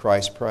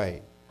 Christ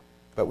prayed.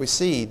 But we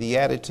see the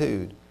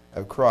attitude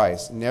of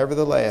Christ,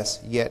 "Nevertheless,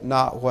 yet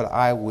not what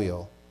I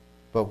will,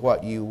 but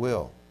what you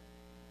will."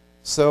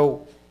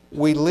 So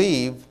we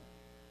leave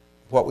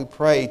what we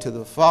pray to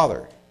the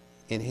Father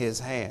in His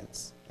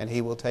hands, and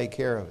He will take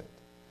care of it.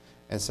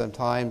 And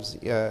sometimes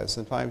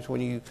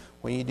when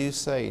you do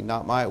say,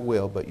 "Not my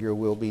will, but your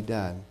will be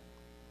done,"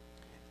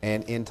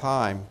 and in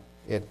time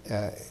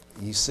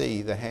you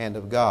see the hand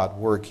of God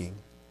working.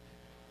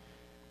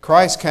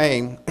 Christ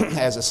came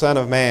as a Son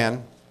of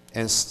Man,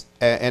 and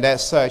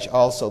as such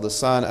also the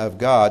Son of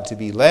God, to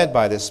be led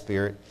by the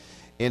Spirit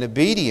in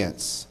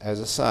obedience as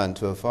a son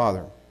to a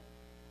father.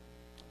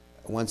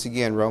 Once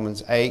again,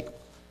 Romans 8,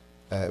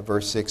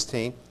 verse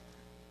 16.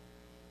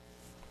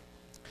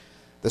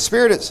 "The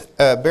Spirit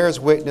bears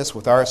witness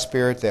with our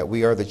spirit that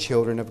we are the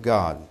children of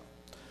God."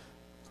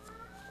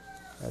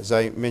 As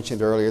I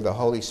mentioned earlier, the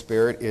Holy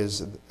Spirit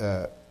is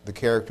the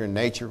character and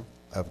nature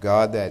of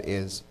God that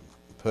is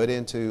put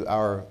into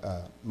our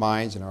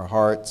minds and our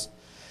hearts.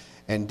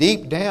 And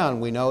deep down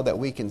we know that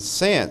we can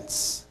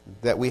sense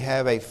that we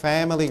have a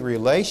family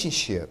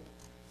relationship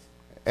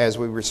as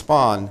we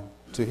respond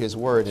to His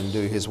Word and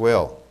do His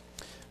will.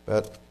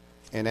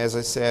 And as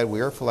I said,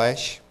 we are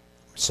flesh,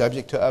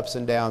 subject to ups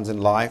and downs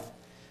in life.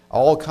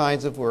 All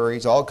kinds of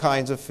worries, all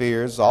kinds of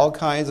fears, all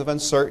kinds of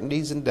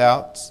uncertainties and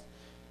doubts.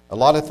 A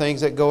lot of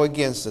things that go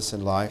against us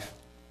in life.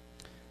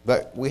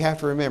 But we have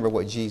to remember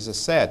what Jesus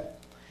said.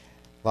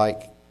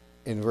 Like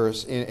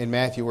in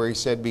Matthew where He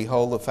said,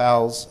 "Behold the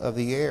fowls of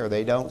the air.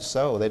 They don't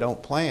sow, they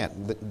don't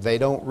plant, they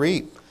don't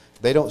reap.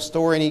 They don't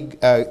store any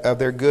of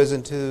their goods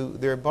into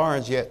their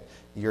barns, yet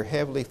your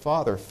heavenly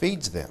Father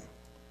feeds them."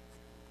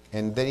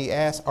 And then He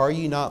asked, "Are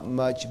you not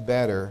much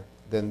better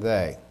than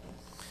they?"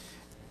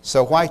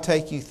 So why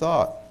take you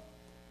thought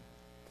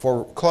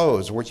for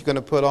clothes, what you're going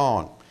to put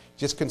on?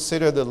 Just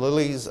consider the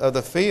lilies of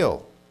the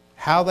field,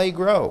 how they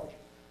grow.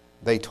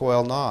 They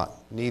toil not,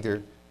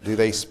 neither do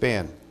they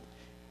spin.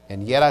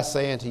 And yet I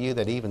say unto you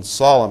that even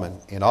Solomon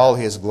in all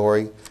his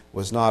glory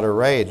was not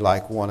arrayed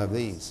like one of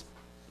these.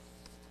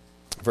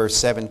 Verse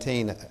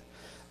 17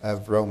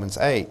 of Romans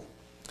 8.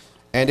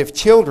 "And if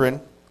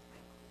children,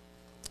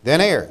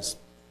 then heirs,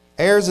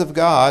 heirs of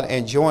God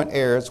and joint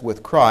heirs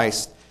with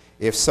Christ,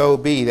 if so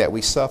be that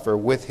we suffer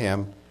with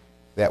Him,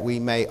 that we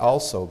may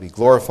also be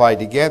glorified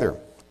together."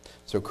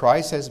 So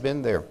Christ has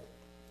been there.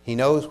 He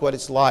knows what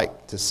it's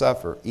like to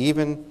suffer.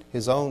 Even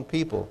His own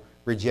people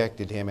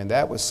rejected Him, and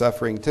that was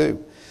suffering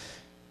too.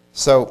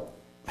 So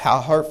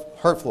how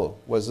hurtful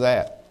was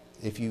that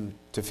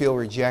to feel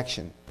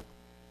rejection,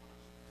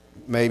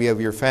 maybe of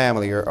your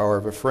family or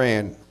of a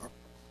friend?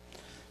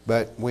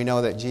 But we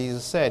know that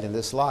Jesus said, "In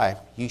this life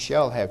you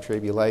shall have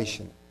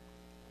tribulation."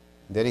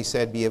 Then He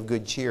said, "Be of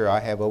good cheer, I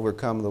have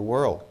overcome the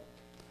world."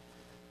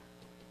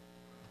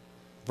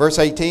 Verse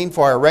 18,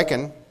 "For I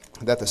reckon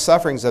that the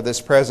sufferings of this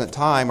present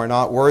time are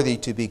not worthy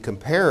to be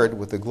compared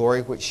with the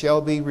glory which shall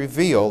be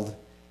revealed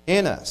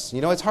in us."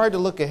 You know, it's hard to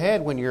look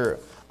ahead when you're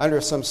under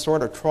some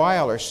sort of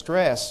trial or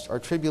stress or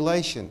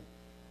tribulation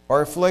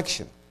or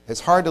affliction.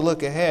 It's hard to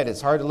look ahead.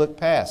 It's hard to look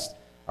past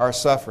our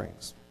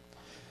sufferings.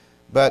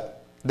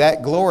 But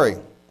that glory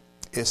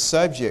is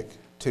subject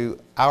to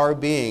our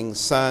being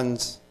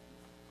sons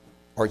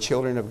or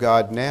children of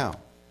God now,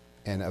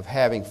 and of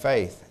having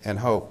faith and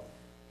hope.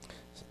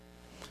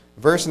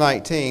 Verse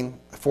 19,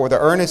 "For the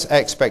earnest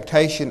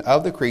expectation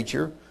of the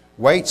creature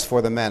waits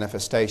for the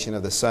manifestation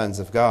of the sons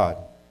of God."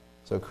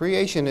 So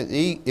creation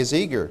is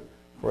eager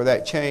for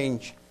that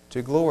change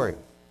to glory.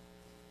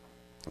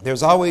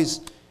 There's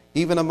always,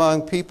 even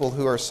among people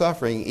who are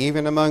suffering,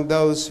 even among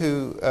those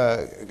who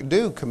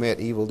do commit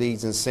evil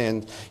deeds and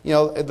sin,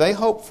 they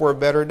hope for a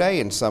better day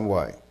in some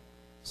way.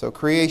 So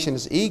creation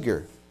is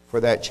eager for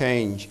that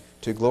change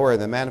to glory,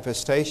 the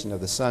manifestation of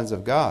the sons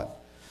of God.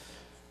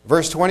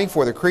 Verse 20,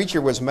 "For the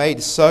creature was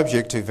made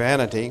subject to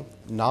vanity,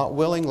 not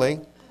willingly,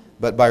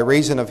 but by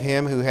reason of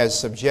him who has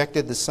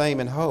subjected the same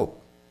in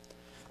hope.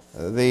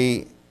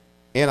 The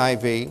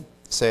NIV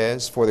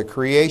says, for the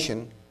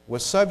creation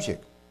was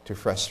subject to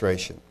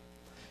frustration,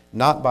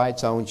 not by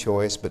its own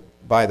choice, but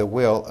by the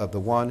will of the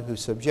one who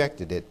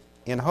subjected it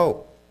in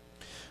hope.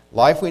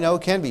 Life, we know,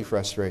 can be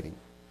frustrating.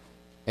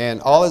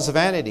 And all is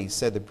vanity,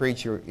 said the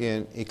preacher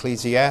in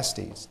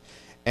Ecclesiastes.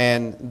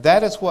 And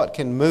that is what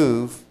can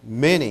move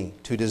many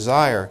to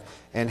desire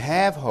and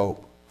have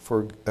hope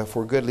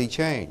for goodly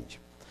change.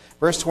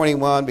 Verse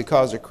 21,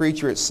 because the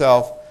creature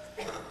itself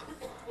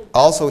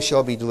also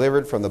shall be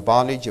delivered from the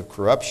bondage of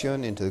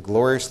corruption into the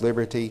glorious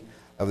liberty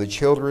of the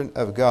children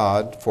of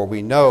God. For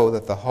we know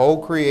that the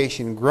whole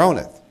creation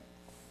groaneth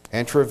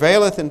and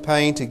travaileth in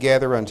pain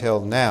together until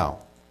now.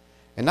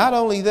 And not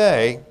only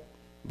they,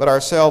 but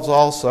ourselves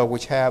also,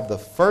 which have the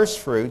first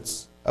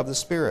fruits of the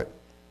Spirit,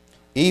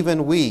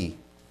 even we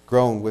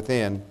groan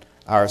within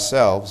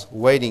ourselves,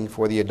 waiting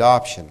for the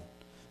adoption,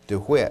 to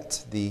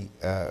wit, the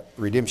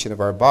redemption of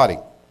our body.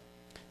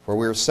 For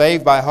we are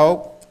saved by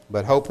hope,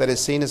 but hope that is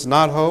seen is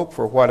not hope.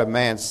 For what a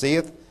man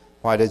seeth,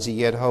 why does he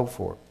yet hope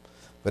for?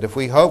 But if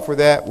we hope for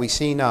that we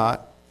see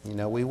not,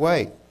 we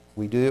wait.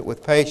 We do it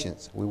with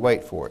patience. We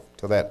wait for it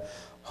till that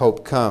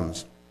hope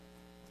comes.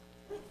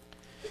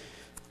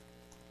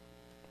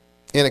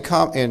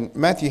 In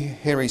Matthew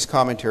Henry's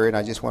commentary, and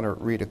I just want to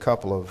read a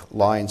couple of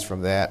lines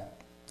from that,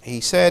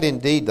 he said,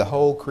 indeed, the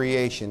whole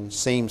creation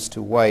seems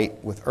to wait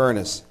with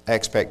earnest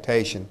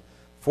expectation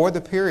for the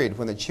period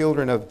when the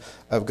children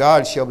of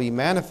God shall be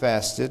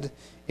manifested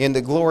in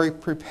the glory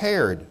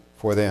prepared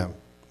for them.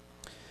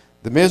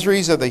 The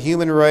miseries of the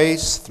human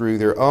race through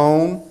their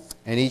own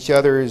and each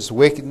other's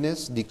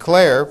wickedness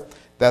declare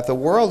that the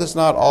world is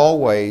not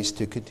always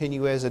to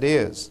continue as it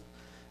is.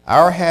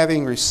 Our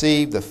having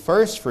received the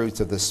first fruits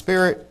of the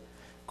Spirit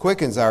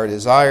quickens our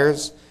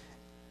desires,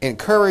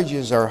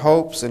 encourages our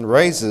hopes, and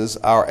raises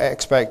our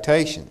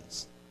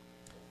expectations.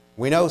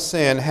 We know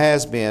sin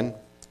has been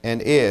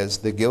and is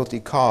the guilty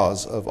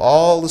cause of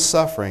all the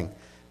suffering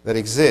that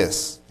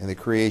exists in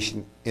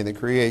the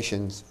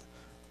creations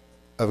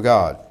of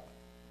God.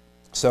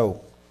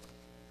 So,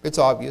 it's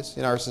obvious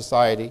in our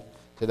society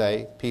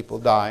today, people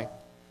die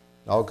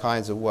in all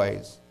kinds of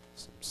ways.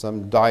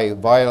 Some die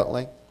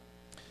violently.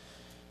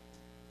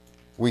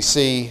 We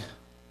see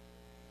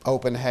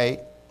open hate.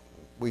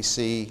 We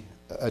see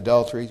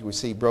adulteries. We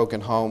see broken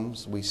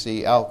homes. We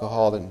see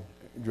alcohol and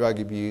drug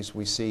abuse.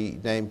 We see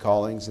name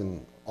callings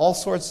and all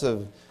sorts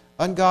of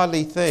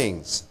ungodly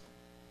things.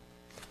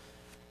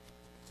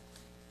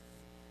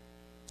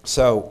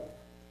 So,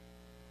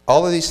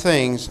 all of these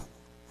things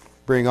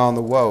bring on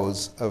the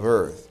woes of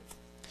earth.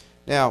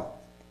 Now,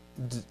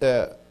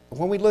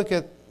 when we look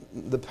at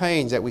the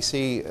pains that we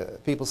see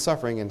people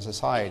suffering in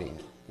society,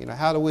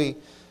 how do we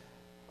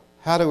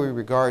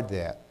regard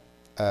that?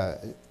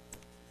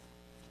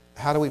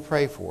 How do we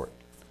pray for it?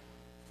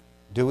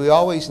 Do we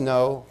always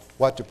know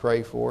what to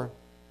pray for?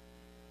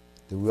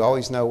 Do we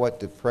always know what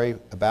to pray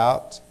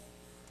about?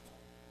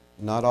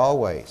 Not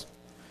always.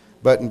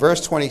 But in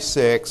verse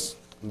 26,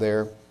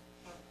 there,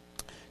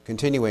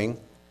 continuing,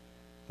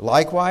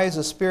 likewise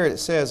the Spirit, it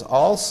says,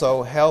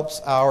 also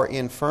helps our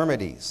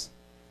infirmities.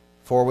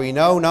 For we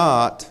know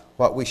not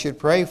what we should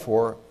pray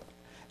for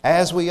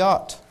as we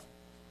ought.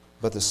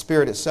 But the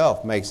Spirit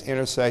itself makes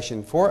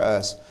intercession for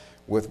us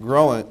with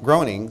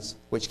groanings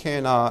which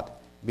cannot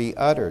be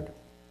uttered.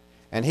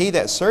 And he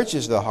that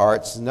searches the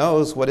hearts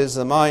knows what is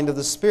the mind of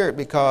the Spirit,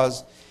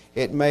 because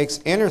it makes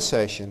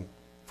intercession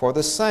for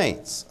the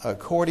saints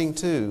according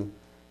to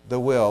the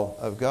will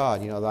of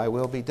God. Thy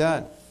will be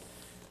done.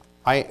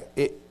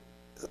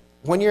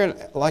 When you're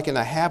like in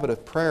a habit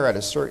of prayer at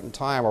a certain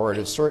time or at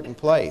a certain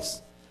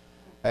place,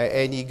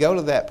 and you go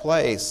to that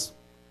place,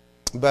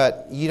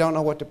 but you don't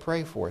know what to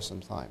pray for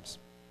sometimes.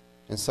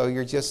 And so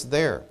you're just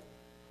there.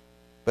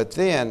 But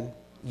then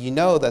you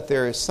know that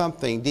there is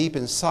something deep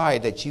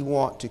inside that you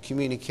want to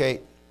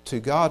communicate to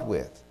God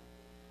with.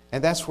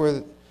 And that's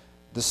where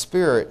the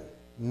Spirit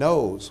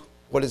knows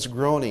what is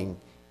groaning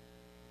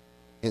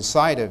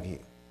inside of you.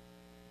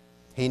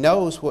 He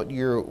knows what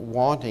you're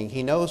wanting.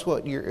 He knows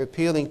what you're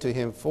appealing to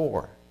Him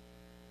for.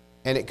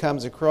 And it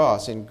comes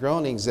across in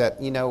groanings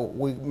that,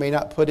 we may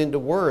not put into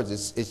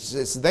words.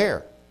 It's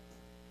there.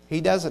 He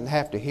doesn't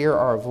have to hear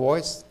our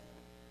voice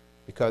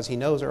because He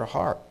knows our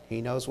heart.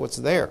 He knows what's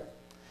there.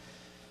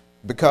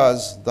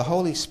 Because the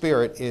Holy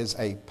Spirit is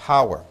a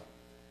power.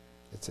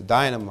 It's a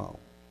dynamo.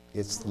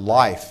 It's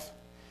life.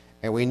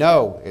 And we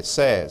know, it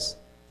says,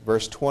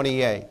 verse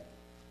 28,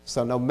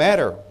 so no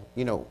matter,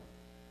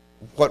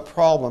 what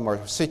problem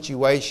or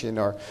situation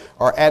or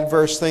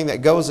adverse thing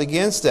that goes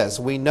against us,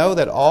 we know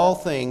that all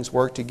things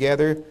work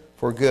together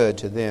for good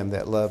to them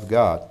that love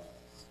God.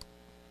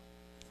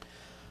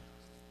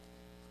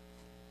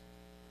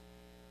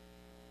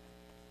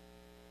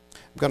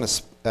 I'm going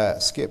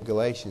to skip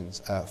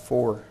Galatians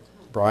 4,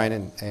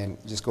 Brian, and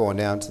just going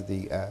down to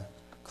the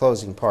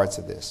closing parts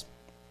of this.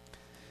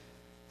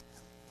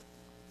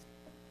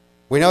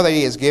 We know that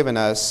He has given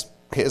us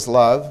His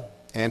love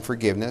and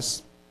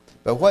forgiveness,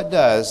 But what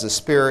does the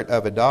spirit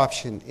of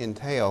adoption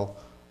entail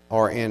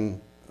or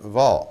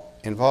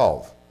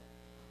involve?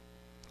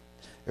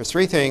 There's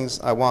three things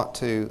I want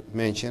to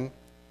mention.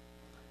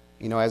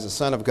 You know, as a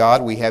son of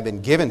God, we have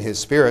been given His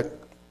Spirit,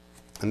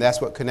 and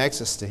that's what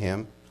connects us to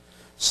Him.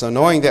 So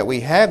knowing that we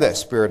have that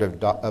spirit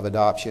of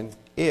adoption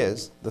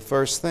is the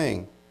first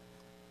thing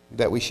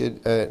that we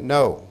should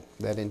know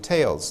that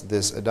entails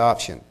this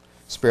adoption,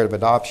 spirit of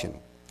adoption.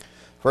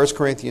 1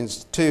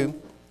 Corinthians 2,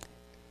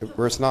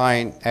 verse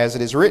 9, as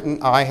it is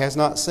written, eye has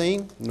not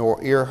seen, nor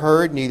ear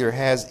heard, neither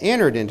has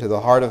entered into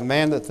the heart of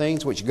man the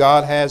things which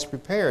God has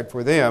prepared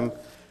for them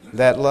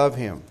that love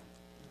Him.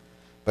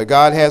 But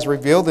God has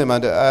revealed them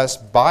unto us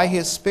by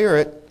His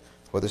Spirit,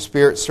 for the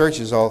Spirit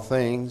searches all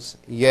things,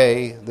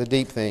 yea, the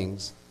deep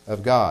things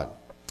of God.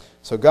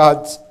 So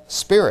God's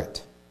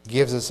Spirit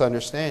gives us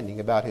understanding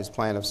about His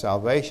plan of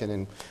salvation,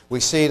 and we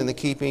see it in the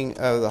keeping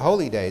of the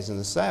holy days and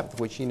the Sabbath,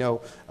 which a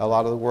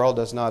lot of the world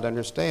does not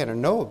understand or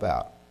know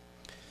about.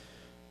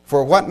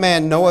 For what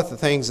man knoweth the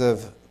things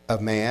of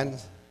man,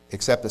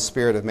 except the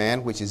Spirit of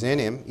man which is in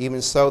him?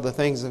 Even so the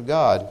things of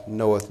God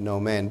knoweth no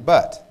man,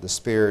 but the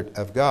Spirit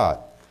of God.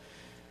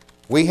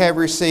 We have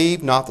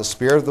received not the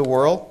spirit of the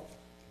world,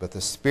 but the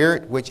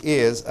Spirit which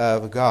is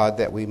of God,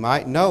 that we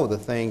might know the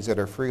things that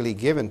are freely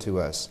given to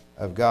us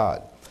of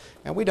God.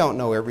 And we don't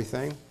know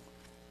everything.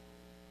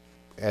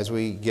 As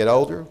we get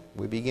older,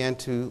 we begin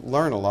to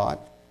learn a lot.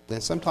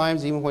 And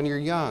sometimes even when you're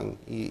young,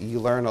 you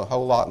learn a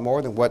whole lot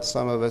more than what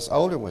some of us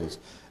older ones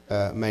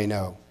may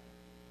know.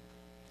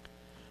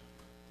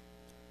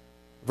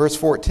 Verse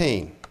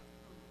 14,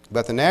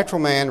 but the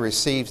natural man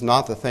receives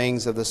not the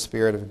things of the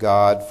Spirit of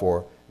God,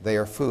 for they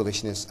are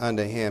foolishness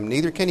unto him.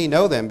 Neither can he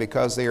know them,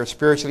 because they are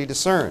spiritually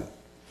discerned.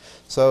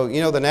 So,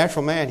 the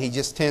natural man, he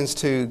just tends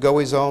to go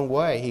his own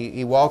way.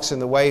 He walks in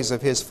the ways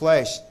of his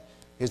flesh,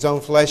 his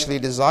own fleshly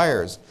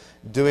desires,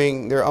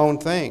 doing their own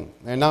thing.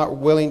 They're not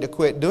willing to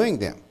quit doing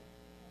them.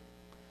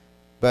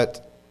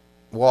 But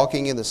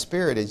walking in the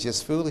Spirit is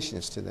just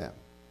foolishness to them.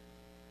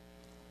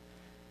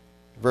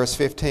 Verse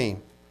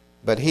 15,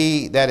 but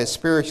he that is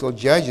spiritual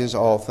judges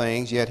all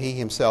things, yet he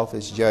himself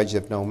is judged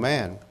of no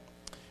man.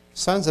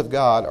 Sons of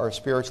God are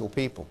spiritual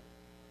people.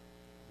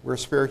 We're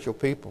spiritual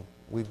people.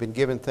 We've been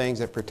given things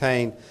that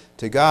pertain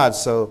to God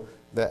so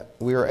that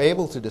we are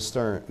able to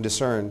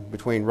discern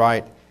between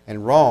right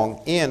and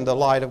wrong in the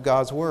light of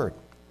God's Word.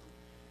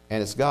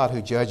 And it's God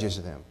who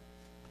judges them.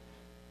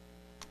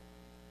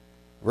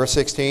 Verse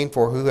 16,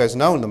 for who has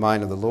known the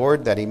mind of the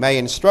Lord, that He may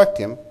instruct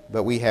him,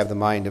 but we have the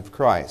mind of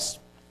Christ.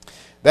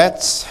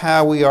 That's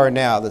how we are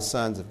now the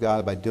sons of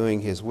God, by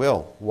doing His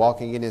will,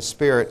 walking in His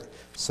Spirit,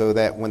 so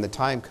that when the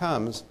time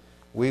comes,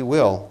 we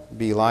will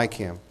be like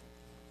Him.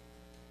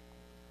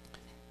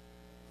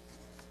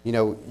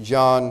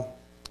 John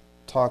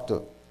talked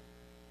a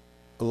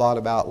lot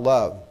about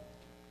love.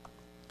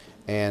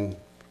 And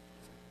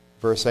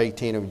verse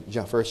 18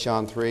 of 1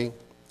 John 3,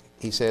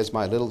 he says,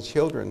 my little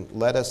children,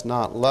 let us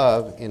not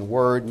love in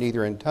word,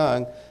 neither in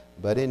tongue,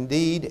 but in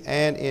deed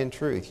and in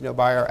truth.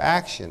 By our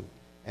action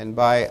and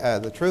by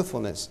the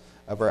truthfulness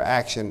of our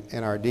action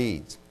and our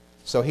deeds.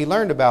 So he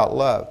learned about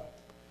love.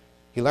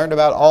 He learned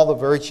about all the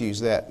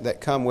virtues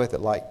that come with it,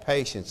 like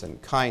patience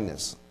and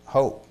kindness,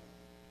 hope.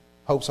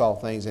 Hopes all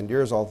things,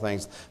 endures all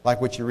things,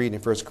 like what you read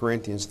in 1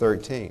 Corinthians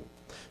 13.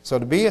 So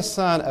to be a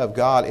son of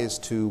God is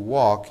to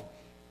walk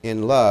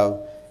in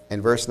love.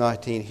 And verse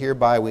 19,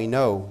 hereby we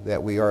know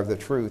that we are of the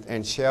truth,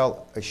 and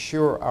shall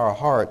assure our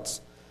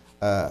hearts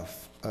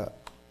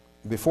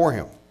before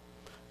Him.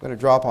 I'm going to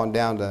drop on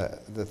down to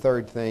the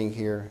third thing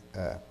here.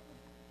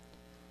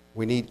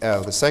 We need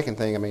the second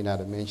thing, I may not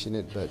have mentioned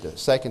it, but the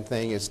second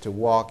thing is to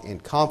walk in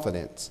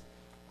confidence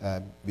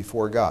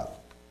before God.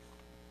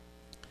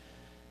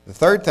 The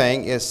third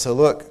thing is to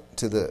look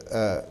to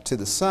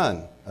the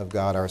Son of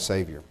God, our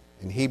Savior.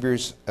 In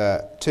Hebrews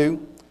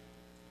 2,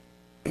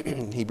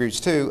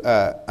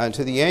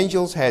 unto the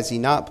angels has He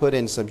not put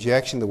in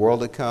subjection the world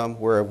to come,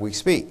 whereof we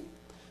speak.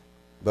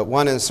 But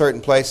one in a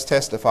certain place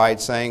testified,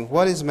 saying,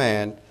 what is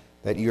man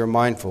that you are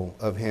mindful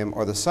of him,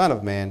 or the Son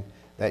of man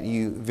that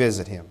you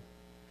visit him?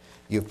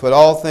 You have put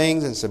all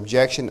things in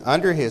subjection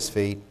under His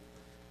feet.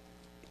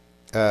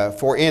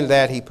 For in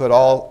that He put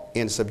all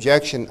in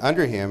subjection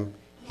under Him,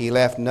 He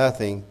left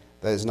nothing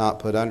that is not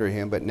put under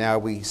Him. But now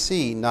we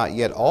see not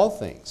yet all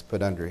things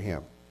put under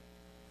Him.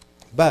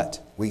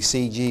 But we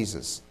see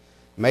Jesus,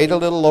 made a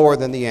little lower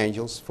than the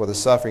angels for the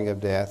suffering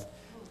of death,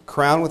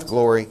 crowned with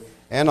glory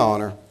and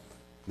honor,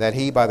 that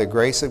He by the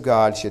grace of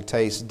God should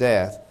taste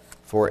death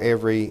for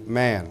every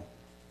man.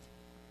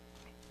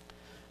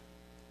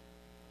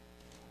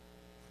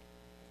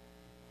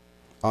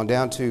 On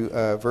down to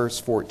verse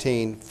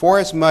 14.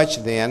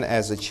 Forasmuch then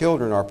as the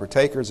children are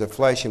partakers of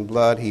flesh and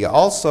blood, He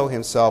also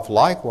Himself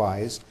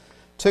likewise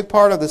took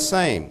part of the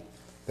same,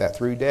 that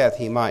through death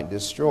He might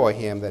destroy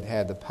him that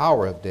had the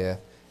power of death,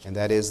 and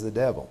that is the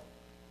devil.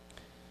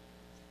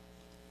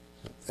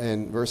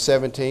 In verse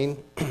 17,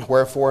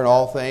 wherefore in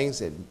all things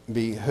it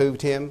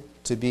behooved Him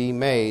to be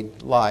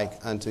made like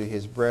unto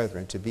His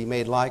brethren, to be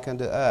made like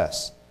unto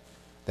us,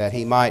 that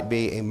he might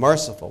be a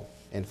merciful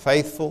and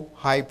faithful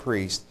high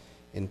priest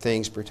in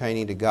things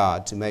pertaining to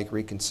God, to make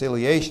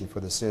reconciliation for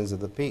the sins of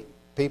the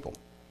people.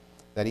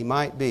 That he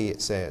might be,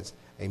 it says,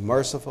 a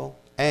merciful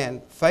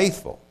and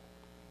faithful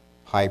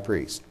high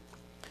priest.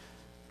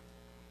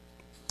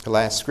 The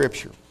last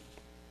scripture,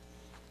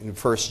 in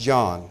 1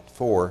 John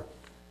 4,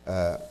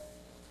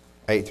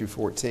 8 through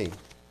 14.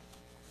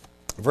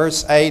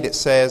 Verse 8, it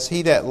says,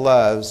 He that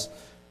loveth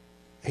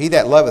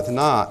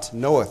not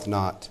knoweth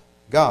not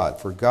God,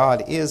 for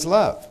God is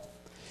love.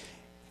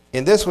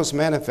 And this was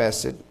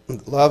manifested,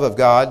 the love of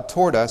God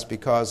toward us,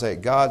 because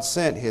that God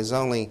sent His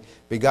only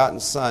begotten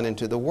Son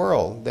into the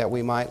world, that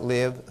we might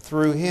live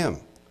through Him.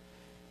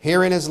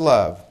 Herein is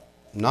love,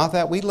 not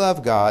that we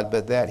love God,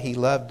 but that He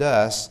loved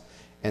us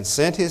and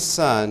sent His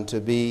Son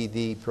to be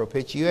the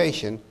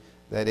propitiation,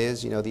 that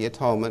is, the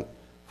atonement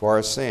for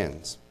our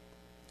sins.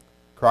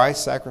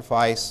 Christ's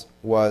sacrifice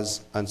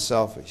was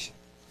unselfish.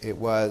 It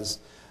was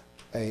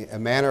a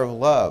manner of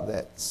love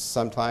that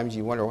sometimes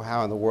you wonder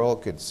how in the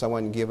world could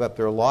someone give up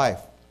their life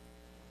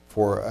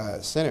for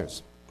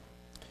sinners.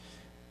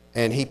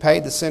 And He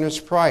paid the sinner's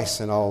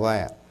price and all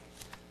that.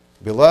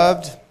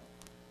 Beloved,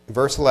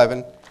 verse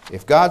 11,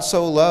 if God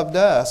so loved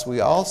us, we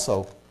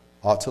also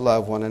ought to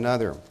love one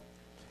another.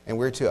 And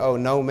we're to owe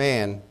no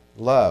man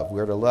love.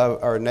 We're to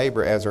love our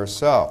neighbor as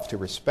ourselves, to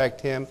respect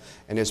him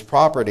and his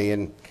property.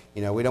 And,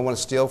 we don't want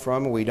to steal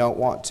from him. We don't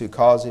want to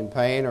cause him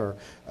pain or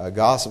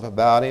gossip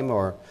about him,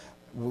 or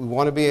we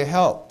want to be a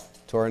help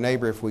to our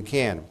neighbor if we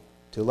can.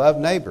 To love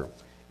neighbor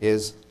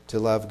is to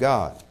love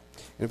God.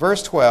 In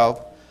verse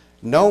 12,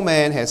 no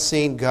man has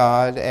seen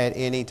God at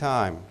any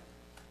time.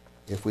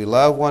 If we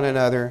love one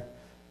another,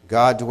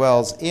 God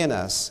dwells in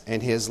us,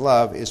 and His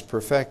love is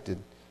perfected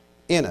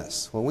in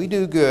us. When we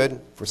do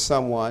good for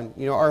someone,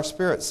 our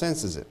spirit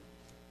senses it.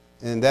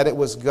 And that it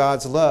was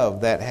God's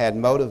love that had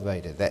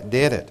motivated, that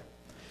did it.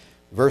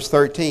 Verse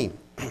 13,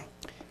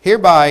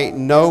 hereby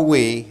know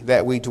we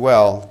that we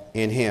dwell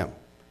in Him,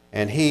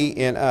 and He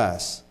in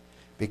us,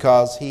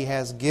 because He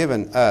has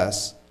given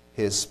us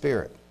His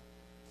Spirit.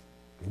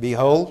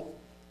 Behold,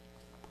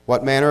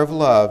 what manner of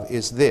love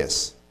is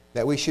this,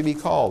 that we should be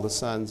called the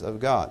sons of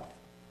God.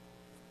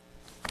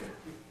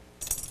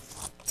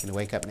 Can you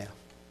wake up now?